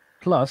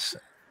 Plus,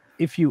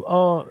 if you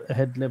are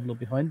ahead, level, or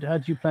behind, how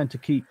do you plan to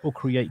keep or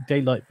create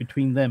daylight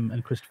between them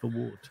and Christopher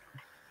Ward?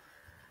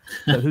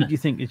 So who do you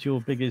think is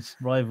your biggest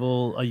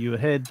rival? Are you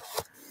ahead,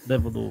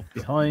 level, or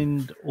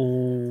behind?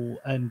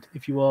 And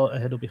if you are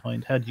ahead or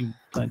behind, how do you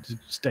plan to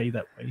stay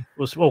that way?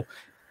 Well,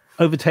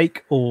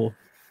 overtake or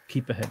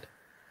keep ahead?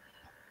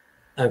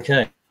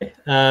 Okay.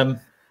 I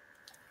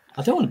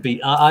don't want to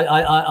be.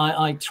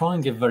 I try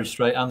and give very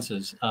straight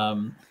answers.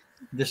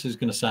 This is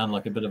going to sound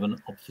like a bit of an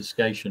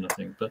obfuscation, I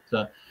think, but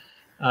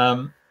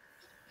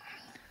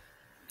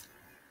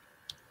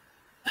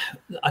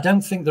I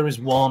don't think there is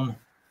one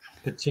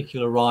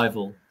particular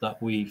rival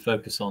that we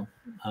focus on.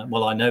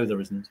 Well, I know there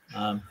isn't.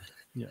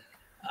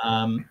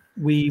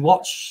 We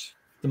watch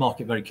the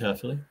market very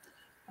carefully.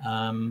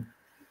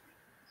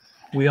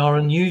 We are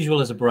unusual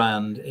as a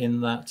brand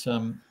in that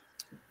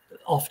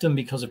often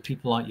because of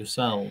people like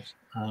yourselves,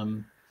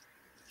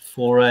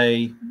 for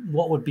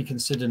what would be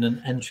considered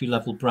an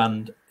entry-level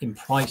brand in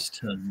price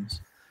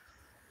terms,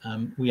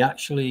 we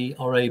actually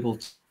are able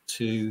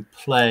to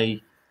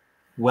play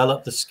well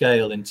up the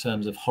scale in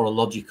terms of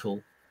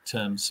horological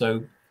terms.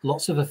 So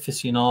lots of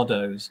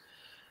aficionados,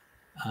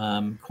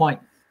 quite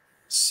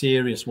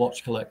serious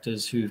watch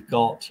collectors who've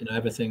got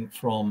everything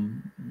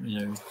from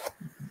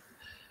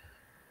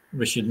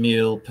Richard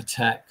Mille,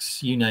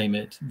 Pateks, you name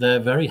it. They're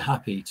very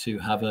happy to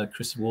have a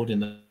Christopher Ward in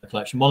their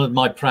collection. One of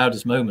my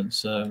proudest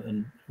moments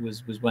and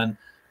was when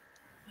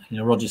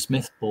Roger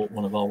Smith bought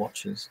one of our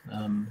watches.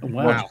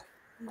 Wow.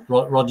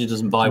 Roger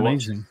doesn't buy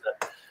Amazing. watches.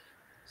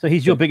 So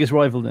he's your biggest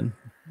rival then,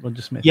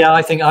 Roger Smith? Yeah,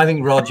 I think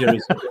Roger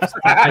is. Yeah.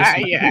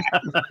 I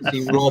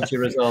see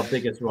Roger as our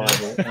biggest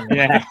rival.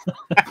 Yeah.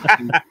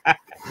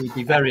 He'd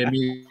be very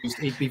amused.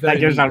 He'd be That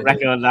very. goes on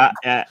amused. record.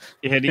 That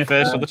you heard it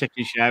first on the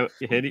Chicken Show.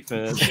 You heard it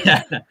first.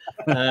 Yeah.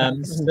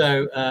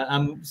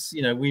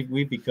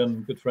 We've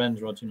become good friends,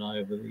 Roger and I,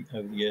 over the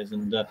years,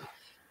 and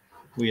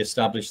we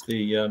established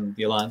the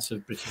alliance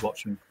of British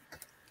watch and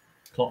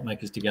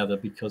clockmakers together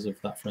because of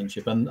that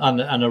friendship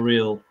and a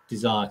real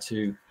desire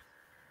to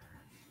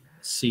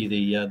see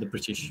the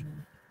British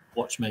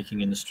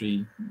watchmaking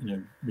industry,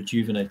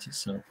 rejuvenate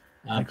itself.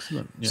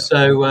 Excellent. Yeah.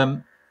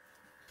 So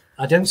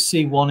I don't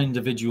see one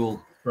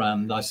individual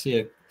brand. I see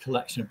a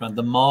collection of brands.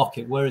 The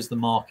market, where is the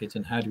market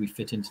and how do we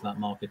fit into that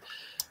market?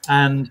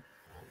 And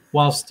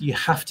whilst you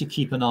have to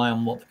keep an eye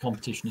on what the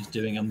competition is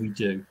doing, and we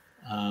do,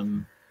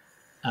 and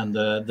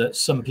that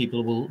some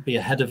people will be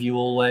ahead of you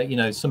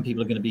always, some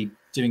people are going to be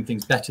doing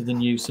things better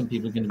than you, some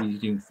people are going to be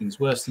doing things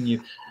worse than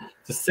you.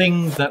 The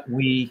thing that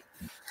we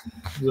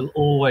will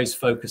always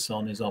focus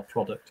on is our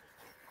product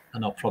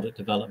and our product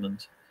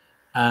development.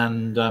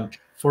 And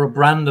for a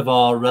brand of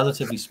our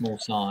relatively small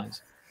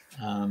size,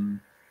 I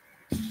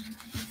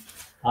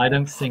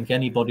don't think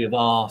anybody of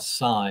our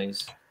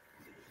size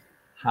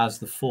has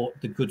the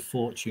good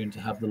fortune to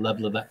have the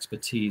level of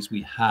expertise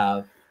we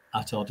have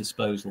at our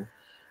disposal.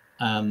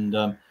 And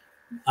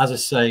as I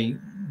say,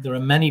 there are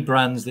many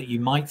brands that you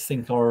might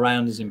think are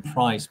around us in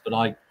price, but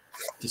I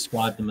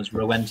describe them as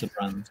Rowenta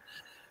brands.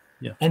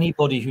 Yeah.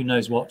 Anybody who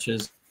knows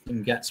watches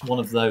and gets one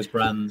of those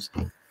brands,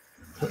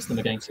 puts them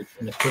against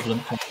an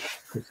equivalent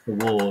Christopher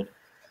Ward,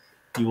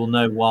 you will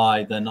know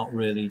why they're not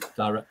really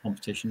direct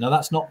competition. Now,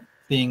 that's not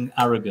being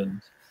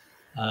arrogant,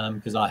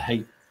 because I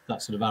hate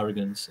that sort of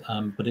arrogance,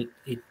 but it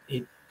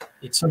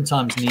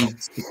sometimes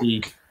needs to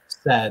be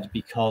said,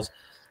 because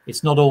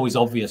it's not always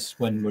obvious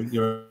when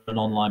you're an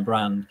online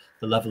brand,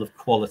 the level of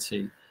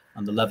quality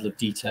and the level of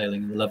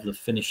detailing and the level of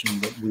finishing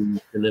that we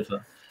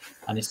deliver.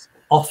 And it's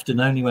often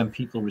only when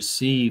people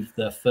receive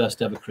their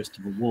first ever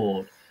Christopher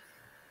Ward,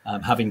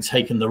 having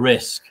taken the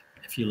risk,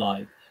 if you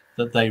like,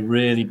 that they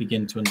really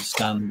begin to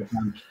understand the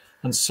brand.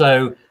 And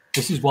so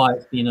this is why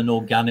it's been an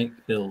organic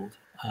build,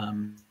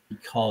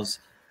 because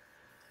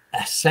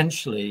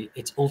essentially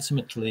it's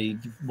ultimately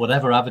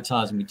whatever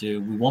advertising we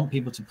do, we want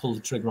people to pull the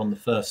trigger on the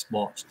first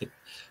watch,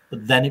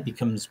 but then it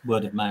becomes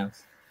word of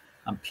mouth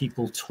and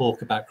people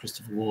talk about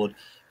Christopher Ward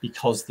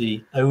because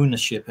the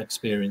ownership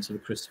experience of a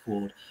Christopher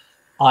Ward,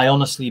 I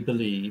honestly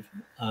believe,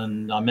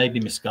 and I may be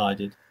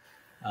misguided,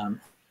 I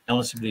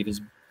honestly believe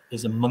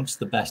is amongst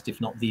the best, if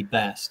not the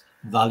best,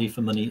 value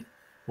for money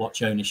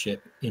watch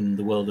ownership in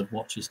the world of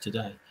watches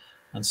today.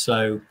 And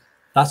so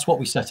that's what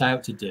we set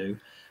out to do.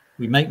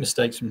 We make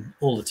mistakes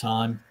all the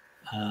time.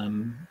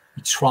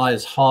 We try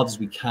as hard as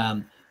we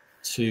can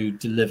to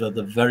deliver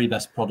the very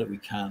best product we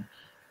can.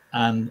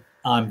 And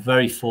I'm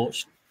very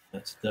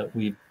fortunate that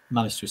we've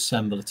managed to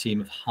assemble a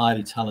team of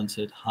highly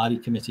talented, highly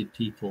committed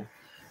people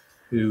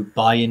who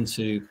buy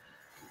into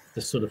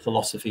the sort of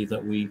philosophy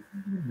that we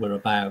were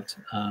about.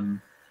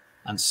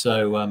 And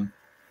so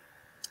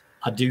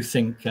I do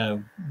think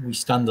we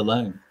stand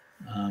alone.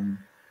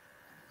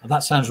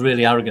 That sounds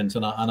really arrogant,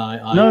 and I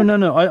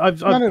No.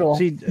 I've Not at all.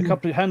 seen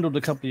handled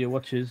a couple of your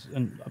watches,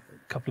 and a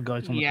couple of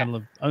guys on the panel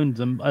have owned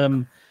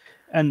them.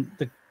 And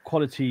the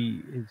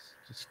quality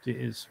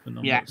is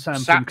phenomenal. Yeah, Sam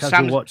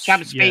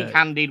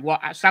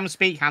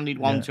Speak handed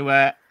one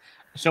to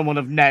someone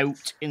of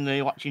note in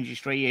the watch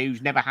industry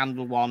who's never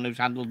handled one, who's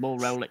handled more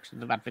Rolex than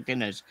they've had for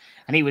dinners,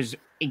 and he was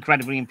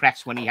incredibly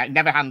impressed when he had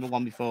never handled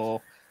one before.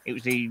 He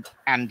was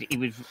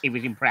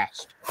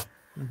impressed.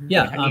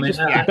 Yeah, I mean,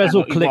 the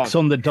bezel clicks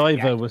on the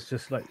diver was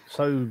just like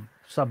so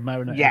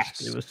Submariner.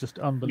 Yes, it was just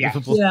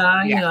unbelievable.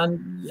 Yeah.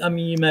 I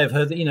mean, you may have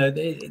heard that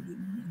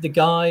the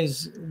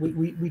guys,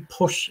 we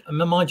push. I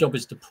mean, my job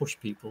is to push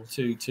people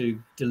to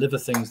deliver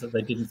things that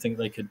they didn't think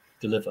they could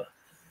deliver,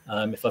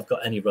 if I've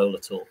got any role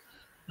at all.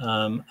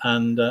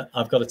 And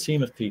I've got a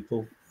team of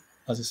people,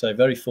 as I say,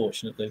 very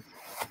fortunately,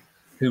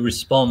 who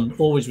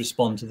always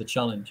respond to the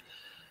challenge,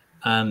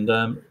 and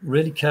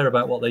really care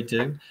about what they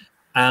do,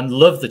 and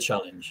love the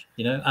challenge.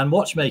 And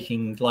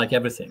watchmaking, like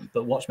everything,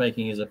 but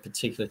watchmaking is a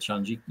particular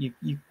challenge. You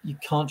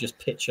can't just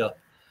pitch up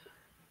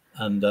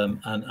and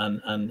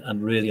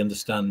really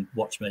understand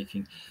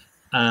watchmaking,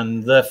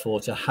 and therefore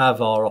to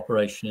have our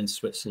operation in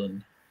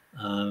Switzerland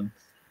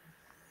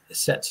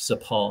sets us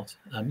apart.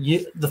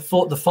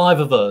 The five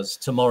of us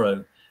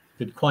tomorrow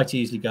could quite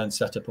easily go and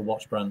set up a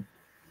watch brand.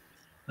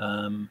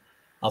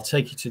 I'll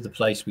take you to the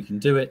place we can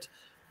do it.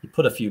 You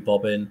put a few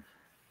bob in.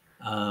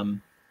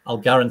 I'll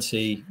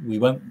guarantee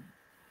we'll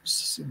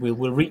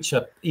reach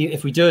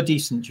if we do a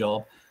decent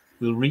job,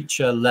 we'll reach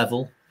a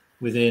level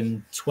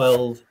within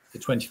 12 to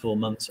 24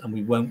 months, and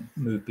we won't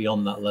move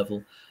beyond that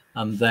level,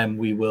 and then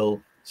we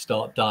will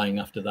start dying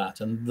after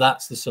that. And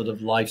that's the sort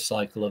of life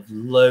cycle of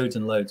loads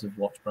and loads of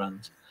watch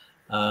brands,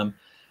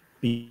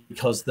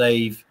 because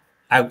they've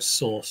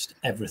outsourced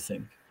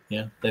everything.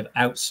 They've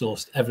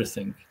outsourced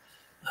everything,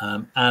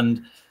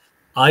 and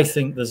I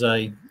think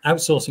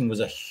outsourcing was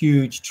a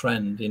huge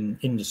trend in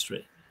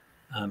industry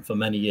for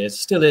many years,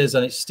 still is,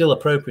 and it's still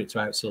appropriate to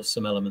outsource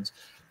some elements.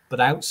 But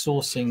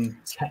outsourcing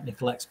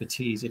technical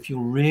expertise, if you're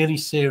really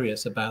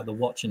serious about the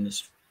watch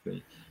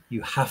industry,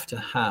 you have to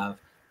have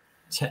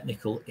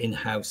technical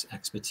in-house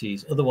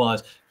expertise.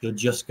 Otherwise, you're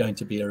just going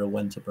to be a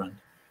Rowenta brand.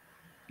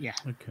 Yeah,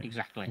 okay,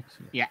 exactly.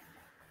 Excellent. Yeah.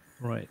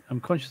 Right.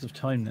 I'm conscious of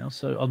time now,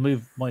 so I'll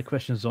move my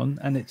questions on,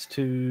 and it's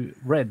to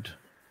Red,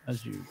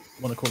 as you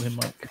want to call him,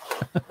 Mike.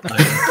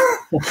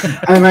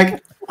 I'm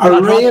like,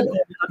 I'd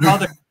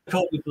rather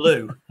call you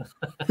Blue.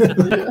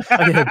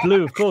 Yeah,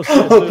 Blue, of course.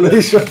 Yeah, oh,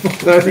 please,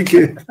 very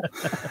good.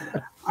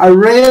 I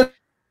read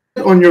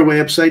on your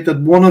website that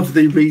one of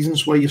the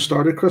reasons why you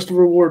started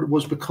Christopher Ward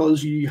was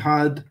because you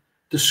had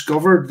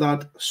discovered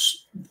that,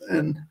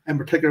 in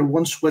particular,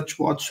 one Switch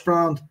watch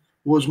brand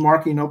was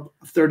marking up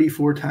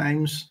 34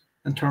 times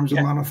in terms of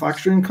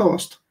manufacturing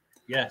cost.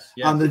 Yes.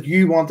 And that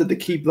you wanted to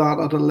keep that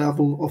at a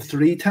level of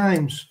 3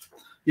 times,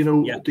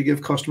 to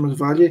give customers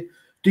value.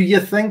 Do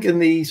you think in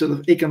these sort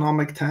of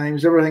economic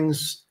times,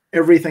 everything's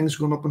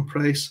going up in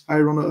price? I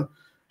run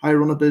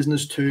a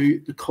business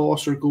too. The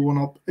costs are going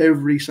up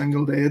every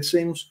single day, it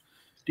seems.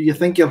 Do you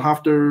think you'll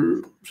have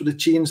to sort of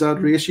change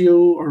that ratio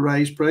or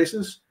raise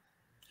prices?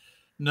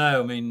 No,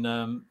 I mean,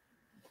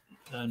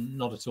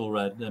 not at all,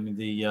 Red. I mean,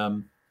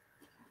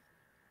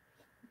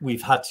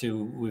 we've had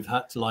to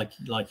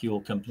like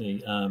your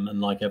company, and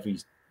like every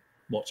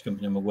watch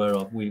company I'm aware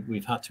of,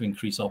 we've had to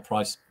increase our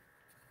price.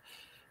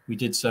 We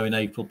did so in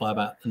April by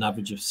about an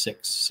average of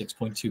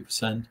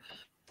 6.2%.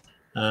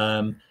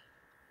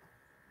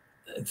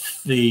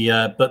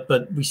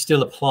 But we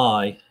still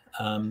apply.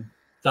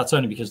 That's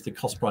only because the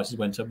cost prices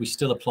went up. We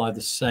still apply the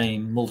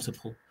same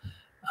multiple,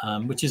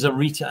 which is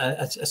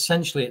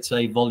essentially it's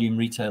a volume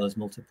retailer's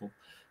multiple.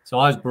 So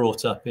I was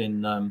brought up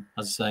in,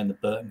 as I say, in the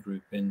Burton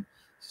Group, in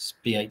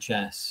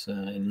BHS,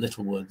 in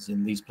Littlewoods,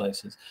 in these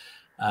places,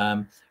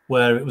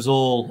 where it was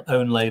all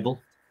own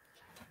label,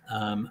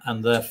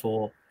 and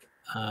therefore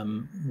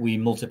we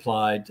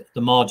multiplied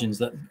the margins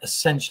that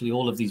essentially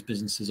all of these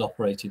businesses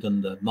operated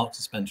under. Marks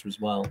and Spencer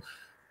as well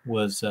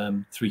was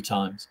 3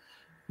 times,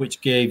 which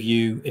gave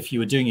you, if you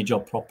were doing your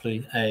job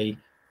properly, a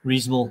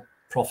reasonable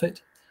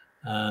profit,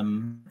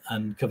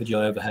 and covered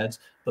your overheads,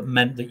 but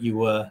meant that you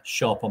were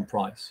sharp on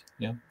price.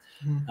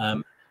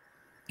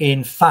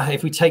 In fact,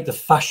 if we take the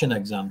fashion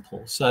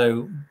example,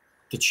 so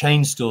the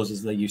chain stores,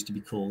 as they used to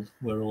be called,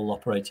 were all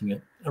operating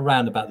at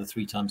around about the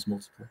 3 times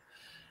multiple.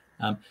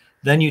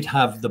 Then you'd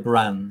have the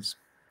brands,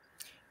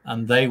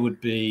 and they would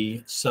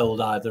be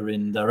sold either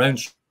in their own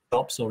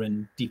shops or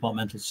in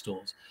departmental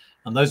stores.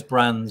 And those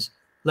brands,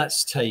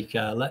 let's take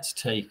the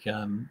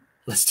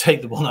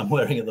one I'm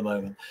wearing at the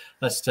moment.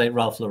 Let's take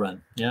Ralph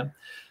Lauren. Yeah,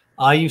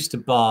 I used to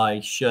buy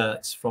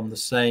shirts from the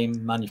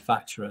same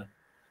manufacturer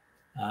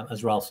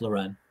as Ralph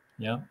Lauren.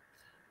 Yeah,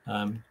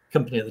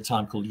 company at the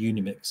time called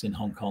Unimix in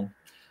Hong Kong.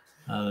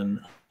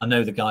 I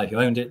know the guy who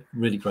owned it,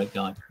 really great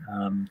guy,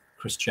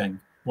 Chris Cheng,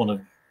 one of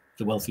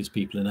the wealthiest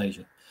people in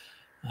Asia,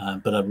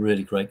 but a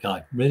really great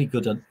guy, really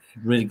good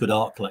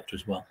art collector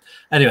as well.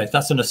 Anyway,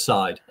 that's an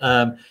aside.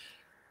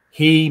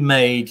 He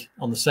made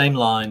on the same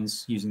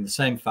lines, using the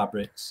same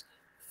fabrics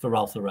for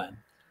Ralph Lauren,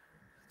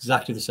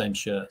 exactly the same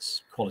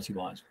shirts,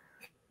 quality-wise.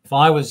 If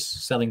I was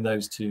selling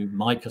those to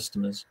my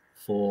customers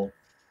for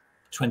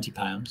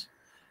 £20,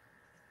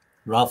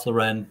 Ralph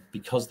Lauren,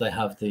 because they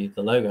have the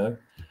logo,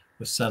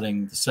 was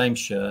selling the same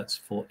shirts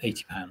for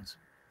 £80.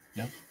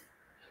 Yeah.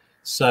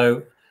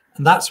 So,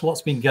 and that's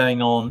what's been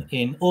going on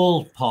in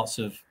all parts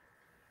of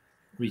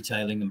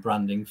retailing and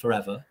branding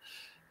forever.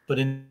 But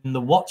in the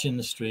watch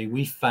industry,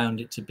 we found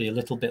it to be a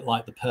little bit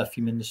like the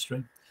perfume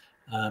industry.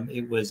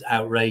 It was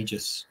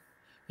outrageous.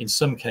 In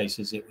some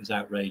cases, it was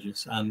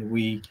outrageous. And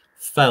we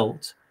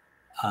felt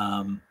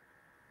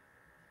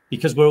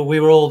because we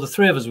were all, the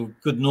three of us were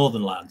good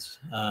northern lads,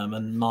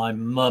 and my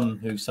mum,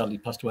 who sadly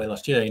passed away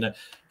last year, you know,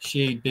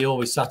 she'd be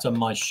always sat on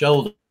my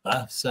shoulder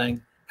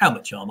saying, "How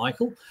much are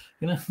Michael?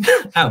 You know,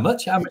 how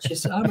much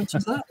is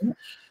that?"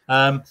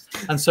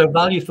 And so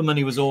value for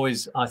money was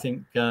always, I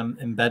think,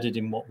 embedded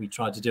in what we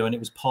tried to do, and it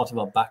was part of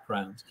our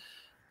background.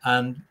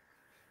 And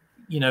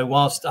you know,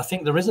 whilst I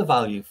think there is a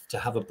value to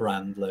have a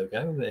brand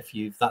logo, if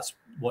that's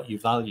what you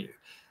value,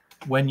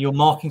 when you're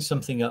marking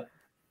something up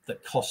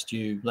that cost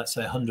you, let's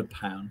say,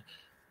 £100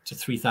 to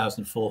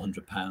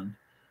 £3,400,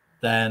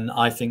 then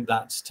I think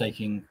that's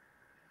taking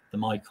the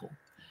Michael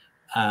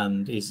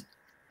and is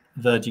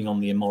verging on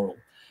the immoral.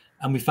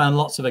 And we found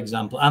lots of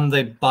examples. And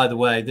they, by the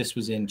way, this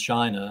was in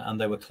China,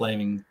 and they were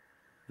claiming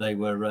they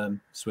were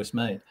Swiss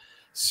made.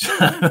 So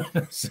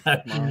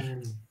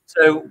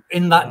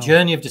in that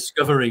journey of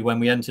discovery, when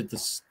we entered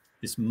this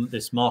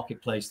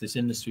marketplace, this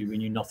industry we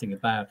knew nothing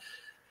about,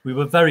 we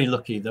were very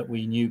lucky that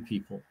we knew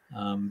people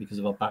because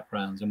of our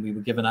backgrounds, and we were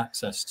given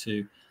access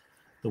to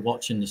the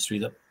watch industry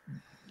that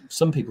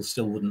some people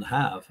still wouldn't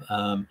have.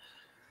 And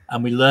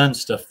we learned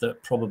stuff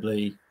that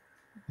probably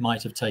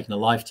might have taken a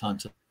lifetime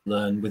to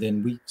learn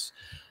within weeks.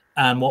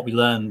 And what we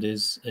learned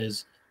is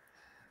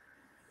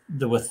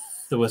there were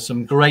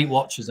some great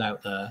watches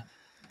out there,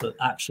 but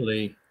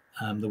actually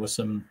there were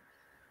some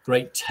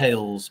great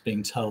tales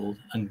being told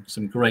and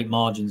some great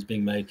margins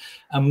being made.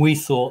 And we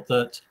thought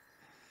that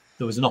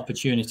there was an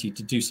opportunity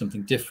to do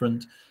something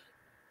different,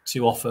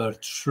 to offer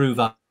true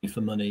value for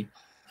money.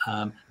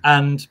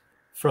 And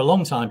for a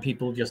long time,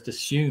 people just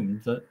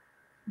assumed that,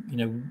 you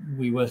know,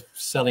 we were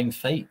selling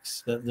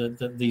fakes,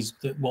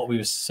 that what we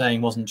were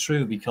saying wasn't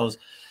true, because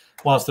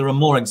whilst there are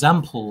more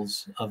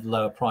examples of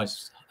lower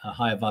price,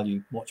 higher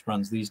value watch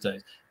brands these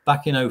days,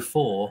 back in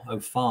 04,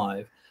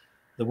 05,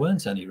 there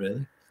weren't any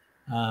really.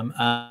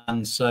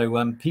 And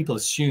so people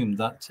assumed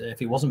that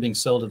if it wasn't being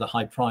sold at a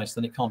high price,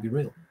 then it can't be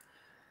real.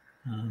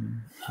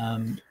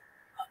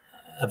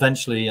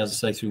 Eventually, as I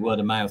say, through word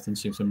of mouth and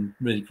some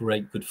really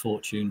great good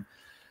fortune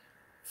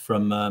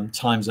from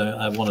Time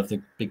Zone, one of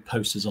the big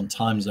posters on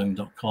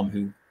timezone.com,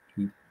 who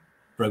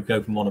broke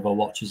open one of our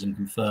watches and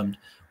confirmed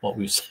what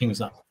we were saying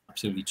was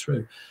absolutely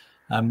true.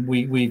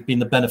 We've been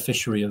the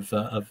beneficiary of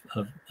that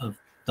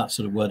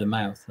sort of word of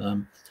mouth.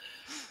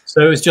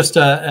 So it was just,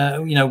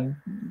 you know,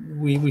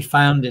 we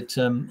found it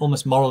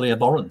almost morally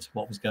abhorrent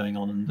what was going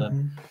on,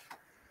 and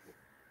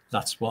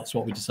that's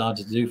what we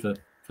decided to do for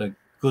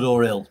good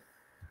or ill.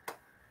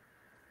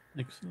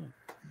 Excellent.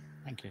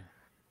 Thank you.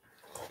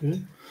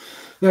 Good.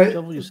 Now,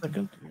 W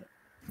second.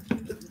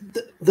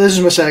 this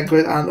is my segue,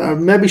 and I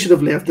maybe should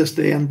have left this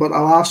day in, but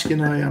I'll ask you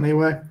now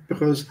anyway,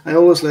 because I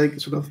always like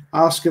sort of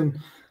asking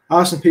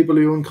people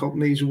who own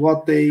companies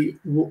what other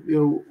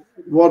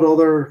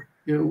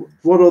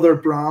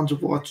brands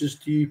of watches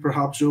do you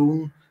perhaps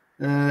own,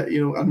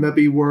 and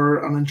maybe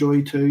wear and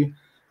enjoy too,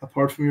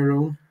 apart from your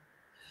own.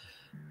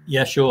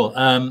 Yeah, sure.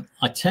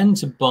 I tend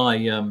to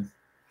buy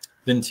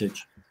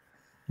vintage.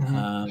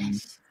 I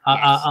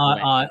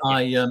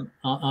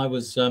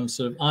was sort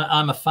of,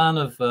 I'm a fan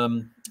of,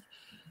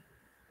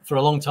 for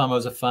a long time I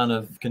was a fan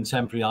of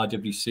contemporary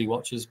IWC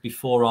watches.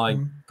 Before I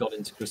got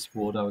into Christopher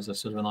Ward, I was a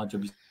sort of an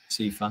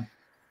IWC fan.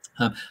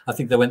 I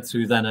think they went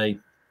through then a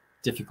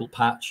difficult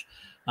patch.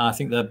 I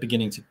think they're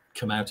beginning to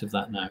come out of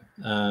that now,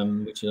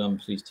 which I'm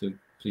pleased to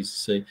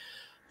see.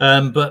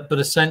 But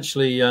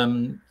essentially,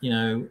 you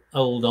know,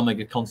 old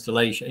Omega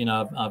Constellation. You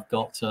know, I've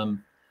got you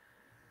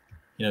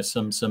know,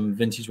 some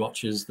vintage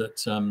watches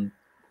that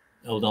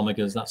old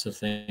Omegas, that sort of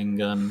thing,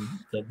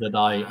 that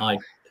I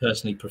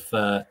personally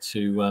prefer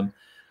to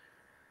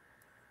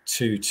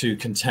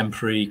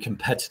contemporary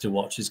competitor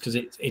watches, because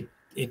it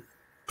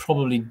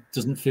probably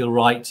doesn't feel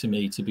right to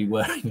me to be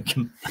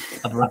wearing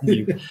a brand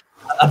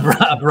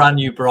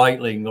new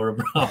Breitling or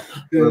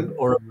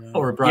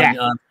a brand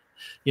new,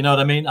 you know what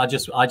I mean? I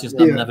just I'm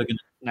never going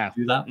to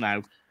do that.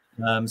 No.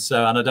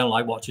 So, and I don't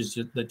like watches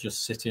that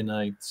just sit in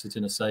a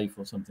safe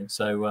or something.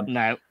 So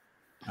no.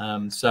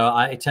 So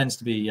it tends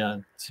to be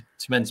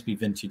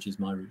vintage is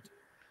my route.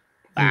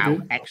 Wow,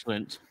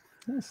 excellent.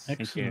 Yes,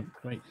 excellent.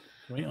 Great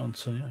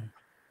answer. Yeah.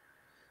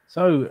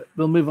 So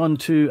we'll move on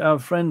to our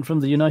friend from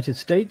the United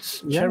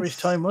States, Cherish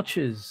Time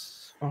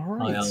Watches. All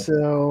right.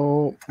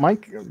 So,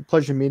 Mike,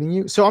 pleasure meeting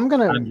you. So I'm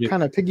going to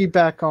kind of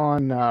piggyback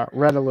on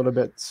Red a little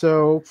bit.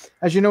 So,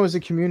 as you know, as a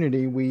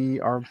community,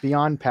 we are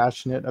beyond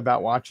passionate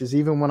about watches.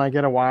 Even when I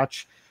get a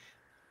watch,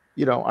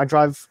 you know, I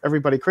drive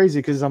everybody crazy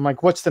because I'm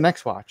like, what's the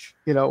next watch?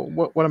 You know,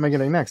 what am I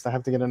getting next? I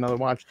have to get another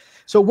watch.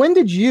 So when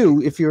did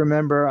you, if you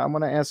remember, I'm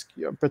going to ask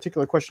you a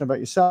particular question about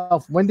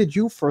yourself. When did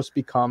you first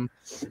become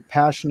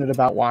passionate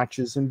about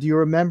watches? And do you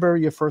remember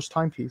your first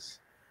timepiece?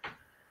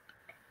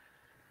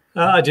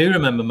 I do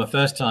remember my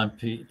first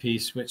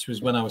timepiece, which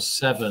was when I was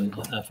 7.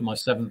 For my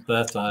 7th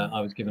birthday,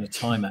 I was given a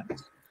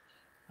Timex,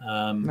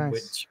 Nice.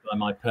 which by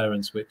my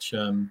parents, which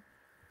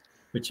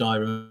I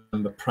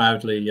remember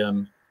proudly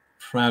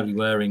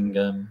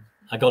wearing.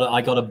 I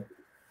got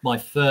my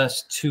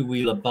first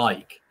 2-wheeler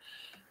bike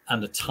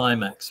and a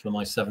Timex for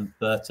my 7th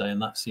birthday,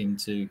 and I seem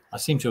to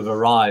have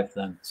arrived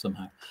then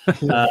somehow.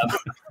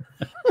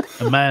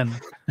 A man.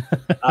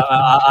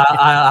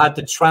 I had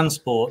the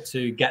transport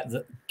to get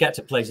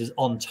to places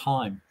on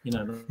time. You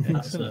know,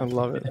 I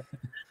love it.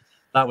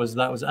 That was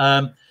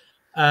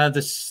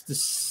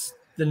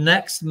the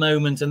next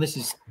moment, and this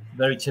is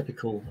very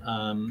typical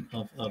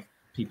of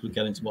people who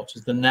get into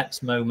watches. The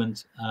next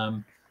moment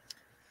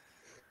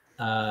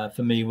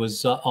for me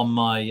was on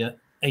my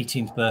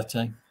 18th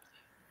birthday,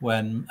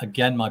 when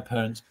again my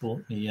parents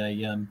bought me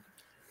a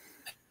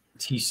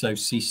Tissot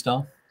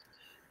Seastar.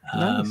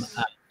 Nice.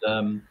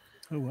 And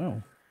Oh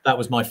wow! that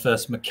was my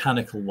first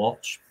mechanical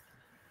watch,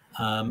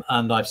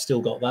 and I've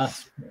still got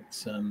that.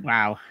 It's,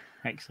 wow,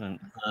 excellent.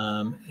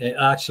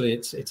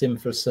 It's in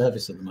for a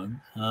service at the moment.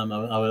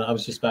 I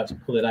was just about to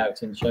pull it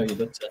out and show you,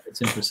 but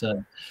it's in for a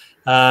service.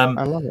 I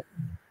love it.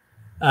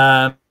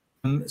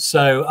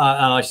 So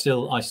I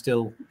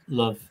still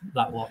love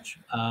that watch.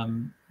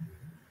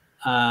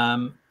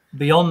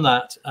 Beyond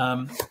that,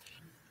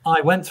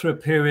 I went through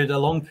a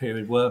long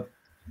period where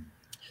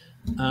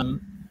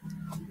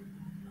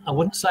I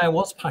wouldn't say I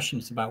was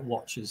passionate about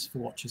watches for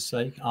watches'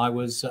 sake. I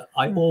always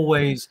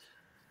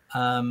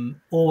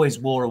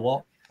wore a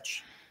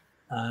watch.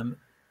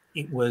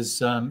 It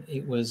was,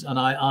 and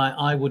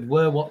I would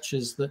wear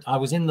watches that I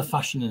was in the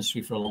fashion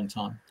industry for a long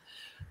time.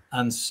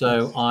 And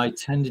so I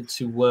tended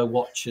to wear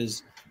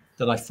watches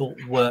that I thought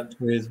worked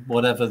with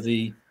whatever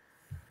the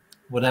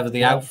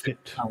outfit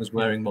I was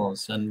wearing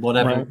was, and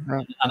whatever.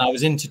 Right. And I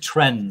was into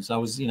trends. I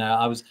was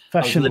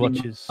Fashion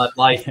watches. I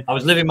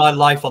was living my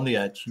life on the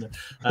edge. You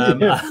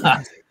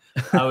know?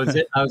 I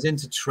was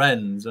into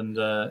trends and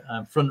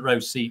front row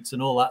seats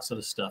and all that sort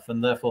of stuff,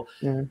 and therefore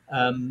the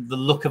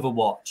look of a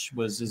watch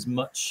was as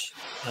much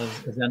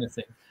as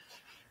anything.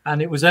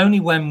 And it was only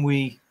when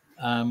we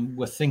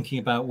were thinking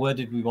about where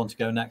did we want to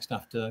go next,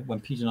 after when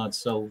Peter and I had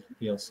sold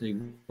PLC,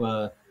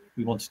 where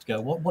we wanted to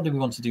go, what did we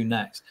want to do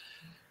next?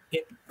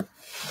 It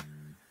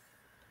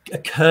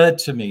occurred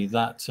to me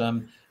that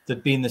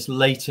there'd been this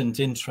latent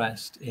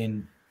interest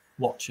in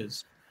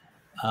watches.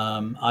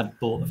 I'd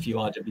bought a few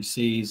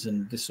IWCs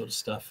and this sort of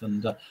stuff,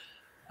 and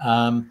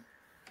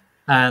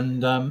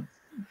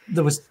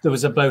there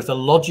was both a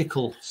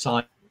logical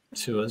side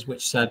to us,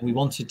 which said we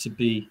wanted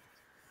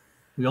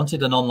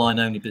an online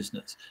only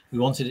business. We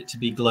wanted it to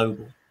be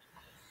global.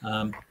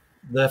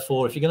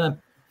 Therefore, if you're going to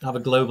have a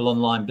global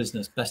online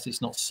business, best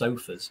it's not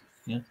sofas.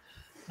 Yeah.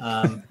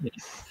 And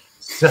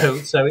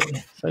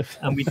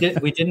we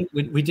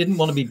didn't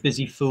want to be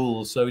busy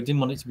fools, so we didn't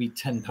want it to be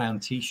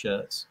 £10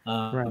 t-shirts.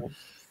 Right.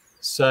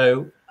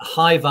 So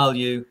high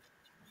value,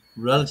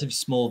 relatively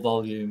small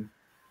volume,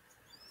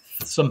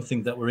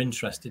 something that we're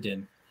interested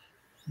in.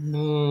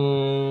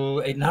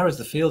 It narrows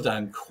the field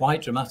down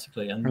quite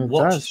dramatically, and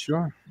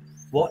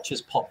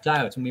watches popped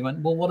out, and we went,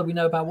 well, what do we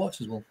know about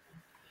watches? Well,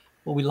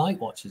 we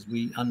like watches.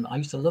 And I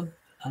used to love,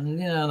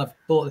 and I've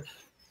bought.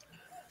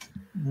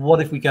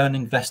 What if we go and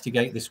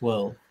investigate this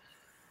world?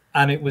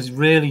 And it was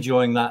really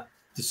during that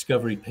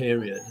discovery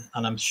period,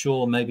 and I'm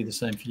sure maybe the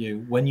same for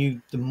you,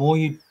 the more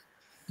you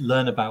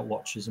learn about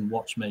watches and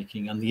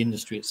watchmaking and the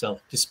industry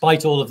itself,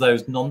 despite all of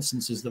those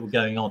nonsenses that were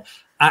going on,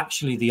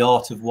 actually the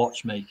art of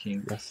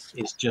watchmaking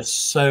is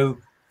just so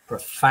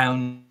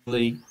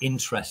profoundly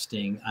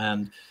interesting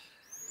and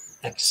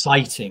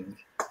exciting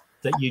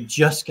that you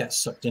just get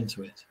sucked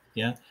into it.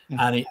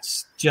 And it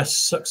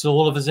just sucks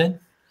all of us in.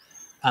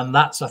 And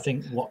that's, I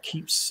think, what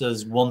keeps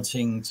us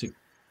wanting to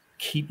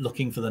keep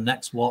looking for the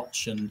next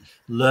watch and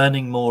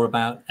learning more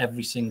about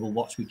every single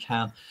watch we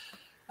can.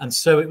 And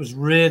so it was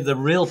the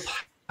real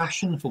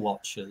passion for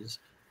watches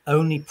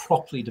only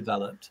properly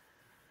developed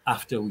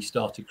after we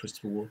started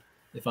Christopher Wood,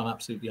 if I'm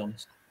absolutely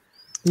honest.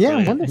 Yeah,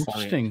 Brilliant. wonderful.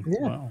 Interesting.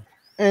 Yeah. Wow.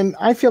 And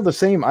I feel the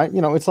same.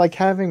 It's like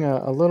having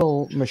a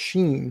little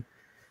machine,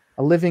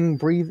 a living,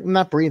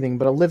 not breathing,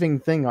 but a living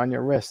thing on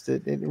your wrist.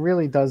 It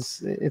really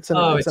does. It's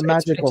a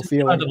magical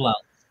feeling. Incredible.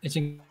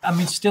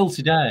 Still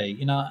today,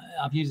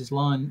 I've used this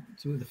line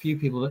with a few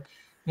people, that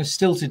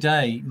still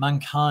today,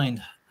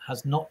 mankind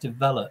has not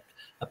developed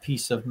a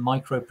piece of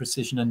micro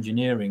precision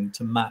engineering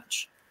to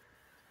match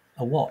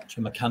a watch,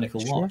 a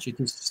mechanical watch. It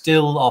is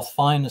still our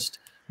finest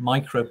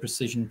micro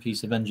precision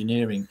piece of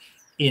engineering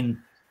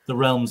in the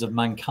realms of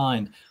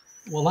mankind.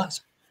 Well,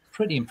 that's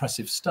pretty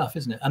impressive stuff,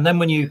 isn't it? And then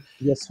when you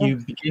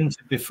begin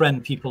to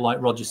befriend people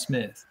like Roger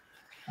Smith,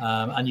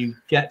 and you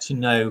get to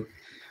know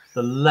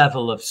the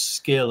level of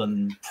skill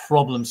and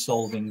problem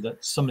solving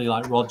that somebody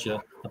like Roger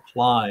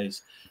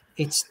applies,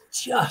 it's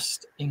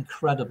just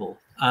incredible.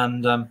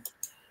 And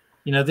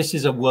this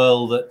is a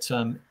world that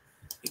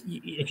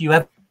if you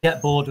ever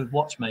get bored with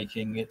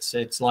watchmaking,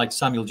 it's like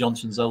Samuel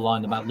Johnson's old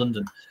line about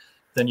London,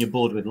 then you're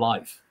bored with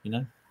life.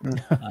 Yeah.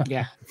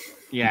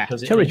 Terry,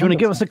 do you want to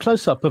give us a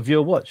close-up of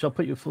your watch? I'll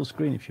put you full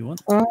screen if you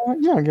want.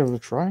 Yeah, I'll give it a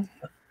try.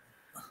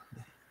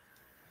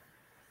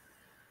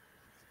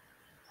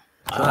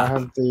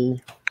 So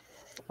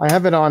I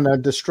have it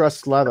on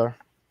distressed leather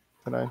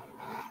today.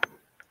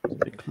 A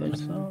bit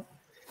close up.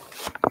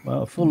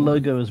 Well, full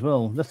logo as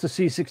well. That's the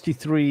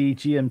C63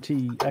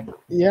 GMT.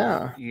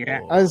 Yeah.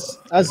 Yeah.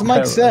 As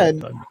Mike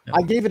said,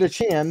 I gave it a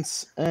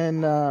chance,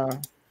 and I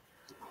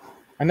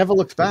never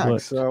looked back.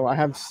 So I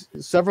have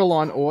several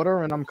on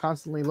order, and I'm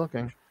constantly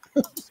looking.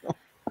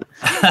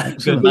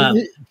 Good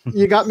man.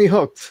 You got me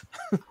hooked.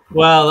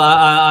 Well,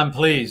 I'm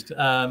pleased.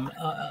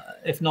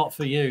 If not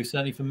for you,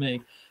 certainly for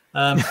me.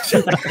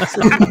 Absolutely.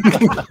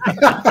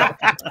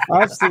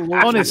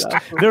 Honest,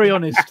 very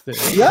honest.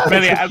 Yeah.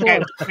 Brilliant.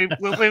 Okay,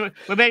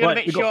 we're making it a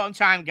bit short on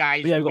time,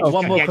 guys. Yeah, we've got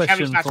one more question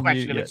Cherish, from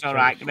question you. if it's all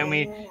right. And then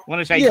we want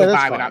to say Yeah, that's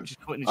goodbye fine. without just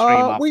cutting the stream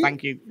off.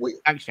 Thank you.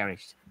 Thanks,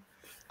 Cherish.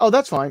 Oh,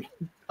 that's fine.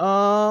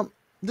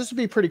 This would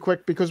be pretty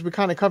quick because we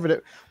kind of covered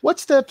it. What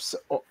steps,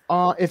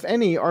 if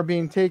any, are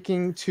being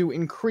taken to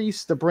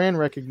increase the brand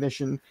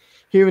recognition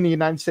here in the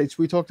United States?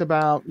 We talked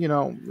about,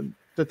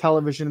 the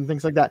television and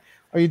things like that.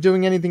 Are you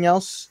doing anything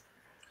else?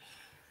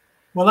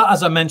 Well,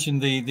 as I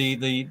mentioned,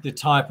 the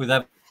type with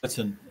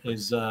Everton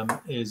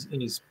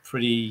is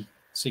pretty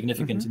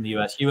significant in the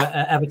US.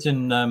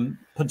 Everton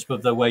punch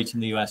above their weight in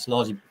the US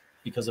largely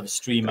because of a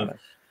stream of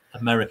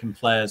American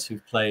players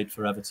who've played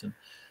for Everton,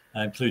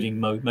 including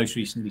most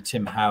recently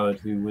Tim Howard,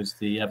 who was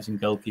the Everton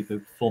goalkeeper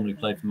who formerly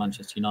played for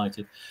Manchester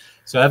United.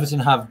 So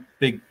Everton have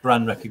big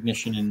brand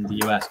recognition in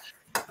the US.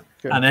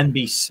 Good. And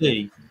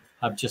NBC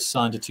have just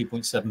signed a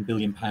 £2.7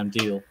 billion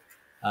deal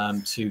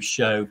to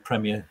show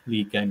Premier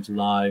League games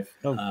live.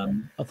 I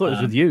thought it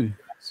was with you.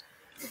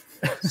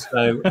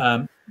 So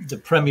the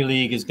Premier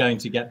League is going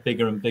to get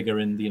bigger and bigger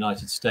in the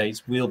United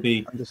States. We'll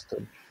be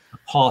a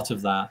part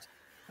of that.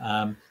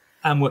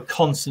 And we're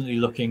constantly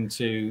looking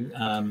to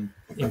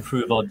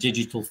improve our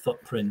digital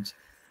footprint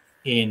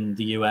in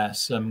the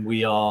US. And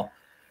we are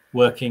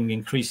working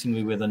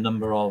increasingly with a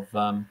number of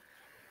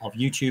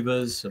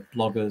YouTubers, of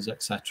bloggers,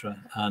 etc.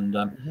 And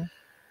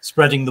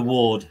spreading the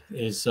word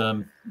is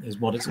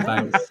what it's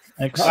about.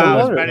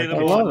 Excellent. Spreading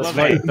the word. Love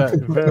it.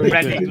 Very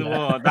spreading good. the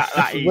word.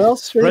 That is well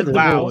spread the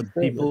wow. word,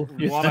 people.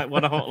 What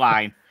a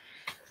hotline.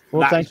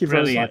 Well, thank you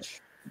very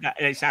much.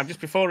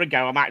 Just before I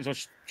go, I might as well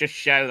just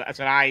show that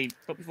I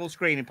put my full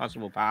screen in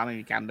possible, pal, and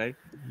you can do.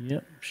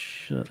 Yep,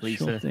 sure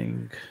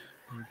thing.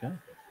 There you go.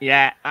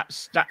 Yeah,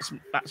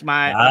 that's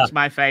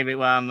my favourite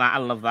one. I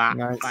love that.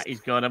 Nice. That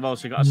is good. I've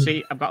also got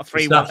I've got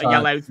a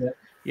yellow.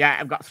 Yeah,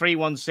 I've got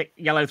 316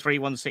 yellow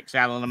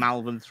 316L and a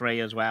Malvern 3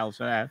 as well.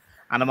 So, and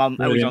I'm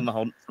always on the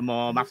hunt for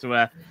more. I'm after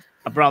a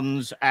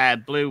bronze,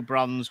 blue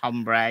bronze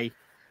hombre,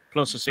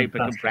 plus a super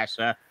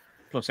compressor,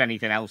 plus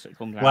anything else that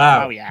comes out.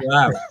 Wow! Oh yeah!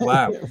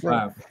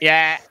 Wow!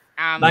 Yeah.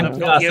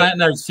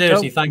 No,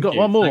 seriously, thank you. Got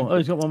one more.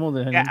 He's got one more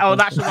there. Yeah. Oh,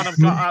 that's the one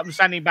I've got. I'm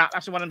sending back.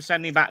 That's the one I'm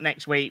sending back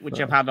next week, which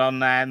I've had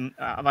on.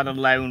 I've had a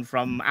loan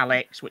from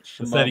Alex,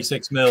 which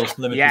 36 mil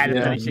limited. Yeah,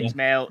 the 36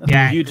 mil.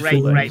 Yeah,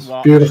 great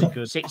watch.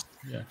 Beautiful. Six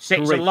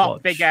a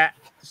lot bigger.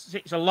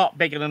 Six a lot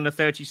bigger than the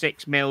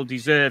 36 mil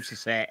deserves to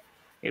sit.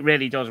 It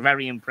really does.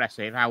 Very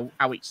impressive how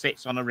it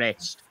sits on a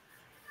wrist.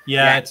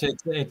 Yeah.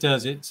 It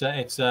does. It's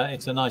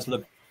a nice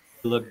look.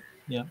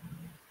 Yeah.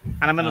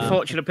 And I'm in a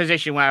fortunate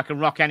position where I can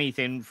rock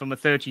anything from a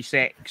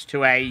 36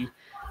 to a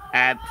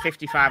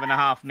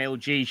 55.5 mil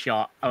G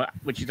shot,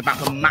 which is about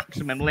the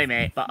maximum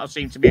limit. But I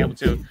seem to be able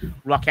to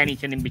rock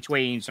anything in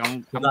between, so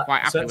I'm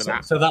quite happy with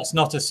that. So that's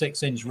not a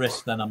 6-inch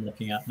wrist, then I'm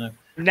looking at. No.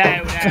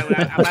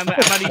 I'm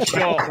only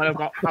short,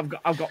 but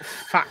I've got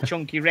fat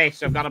chunky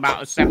wrists. I've got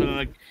about a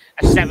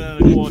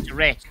 7.25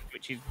 wrist,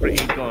 which is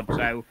pretty good.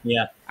 So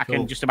yeah, I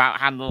can just about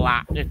handle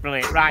that. It's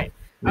brilliant, right?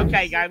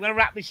 Okay, guys, I'm gonna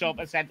wrap this up.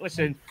 I said,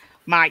 listen,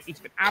 Mike, it's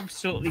been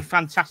absolutely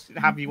fantastic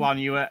to have you on.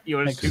 You're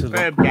a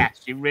superb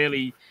guest. You're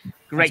really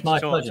great to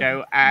talk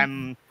to.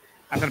 I'm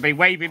going to be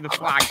waving the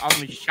flag on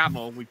this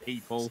channel with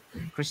people.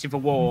 Christopher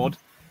Ward.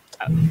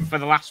 For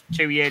the last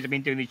 2 years, I've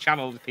been doing these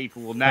channels that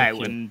people will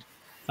know. And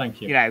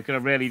thank you. Because I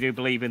really do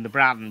believe in the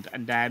brand.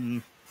 And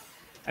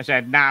I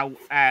said now,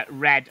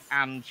 Red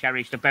and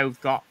Cherish, they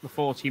both got the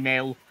 40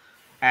 mil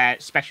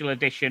special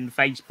edition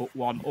Facebook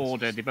one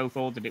ordered. They both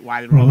ordered it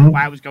while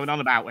I was going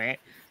on about it.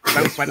 They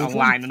both went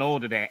online and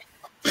ordered it.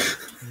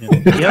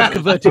 Yeah,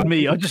 converted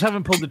me. I just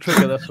haven't pulled the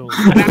trigger. That's all.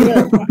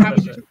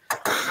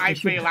 I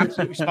feel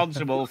absolutely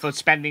responsible for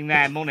spending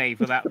their money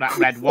for that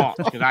red watch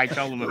because I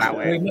told them about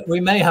it.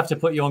 We may have to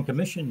put you on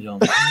commission,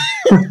 John.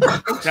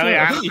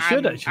 I think you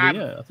should actually.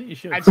 Yeah, I think you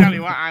should. I tell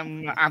you what,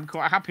 I'm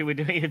quite happy with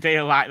doing a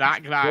deal like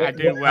that because I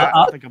do.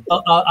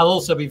 I'll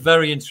also be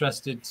very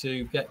interested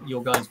to get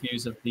your guys'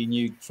 views of the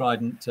new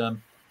Trident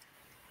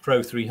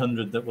Pro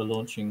 300 that we're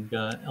launching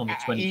on the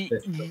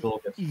 25th of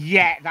August.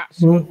 Yeah,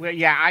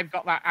 I've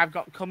got that. I've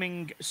got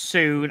coming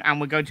soon,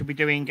 and we're going to be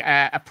doing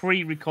a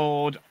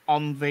pre-record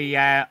on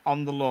the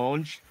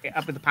launch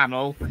up with the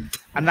panel,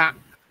 and that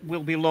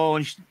will be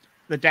launched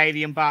the day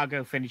the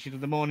embargo finishes,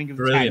 the morning of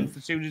the 10th.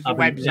 As soon as the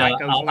website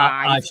goes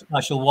live,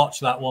 I shall watch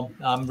that one.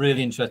 I'm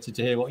really interested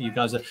to hear what you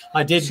guys are.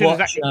 I did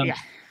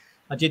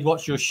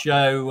watch your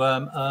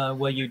show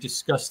where you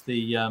discussed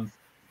the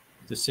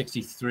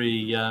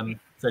 63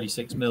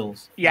 36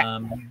 mils, Yeah.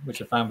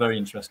 which I found very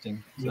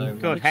interesting. So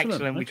Good,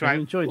 excellent. We try.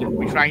 Enjoyed it.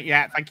 We try.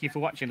 Yeah, thank you for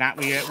watching that.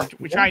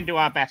 We try and do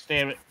our best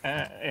here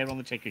here on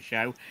the Ticker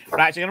Show.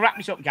 Right, so I'm gonna wrap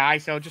this up,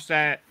 guys. So I'll just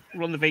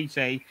run the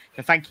VT.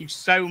 So thank you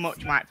so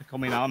much, Mike, for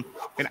coming on.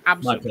 It's been an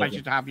absolute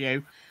pleasure to have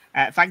you.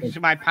 Thank you to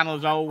my panel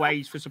as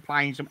always for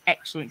supplying some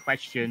excellent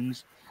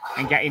questions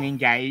and getting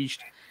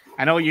engaged.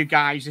 And all you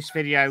guys, this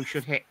video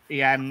should hit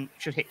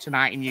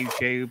tonight in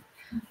YouTube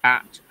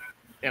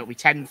it'll be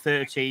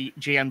 10:30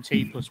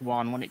 GMT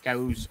 +1 when it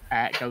goes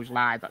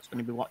live. That's going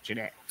to be watching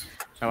it.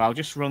 So I'll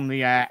just run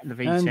the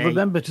VT. And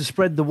remember to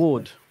spread the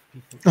word.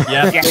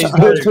 Yeah, yes,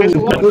 spread the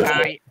word,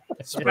 right?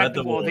 Spread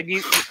the word.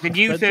 The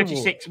new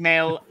 36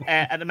 mil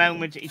at the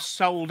moment is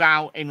sold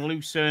out in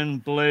Lucerne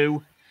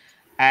blue.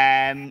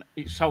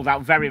 It's sold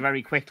out very,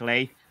 very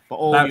quickly. But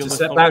all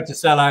about to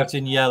sell out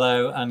in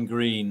yellow and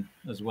green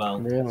as well.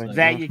 Really? So,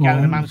 there you go.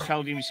 The man's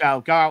told you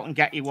himself. Go out and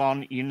get you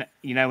one. You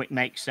know it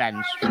makes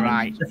sense,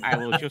 right? I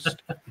will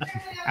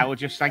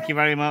just thank you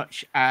very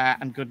much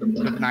and good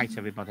night,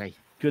 everybody.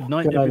 Good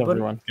night, everybody.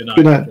 Everyone. Good night.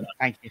 Good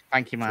night.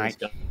 Thank you, Mike.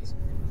 Cheers, guys.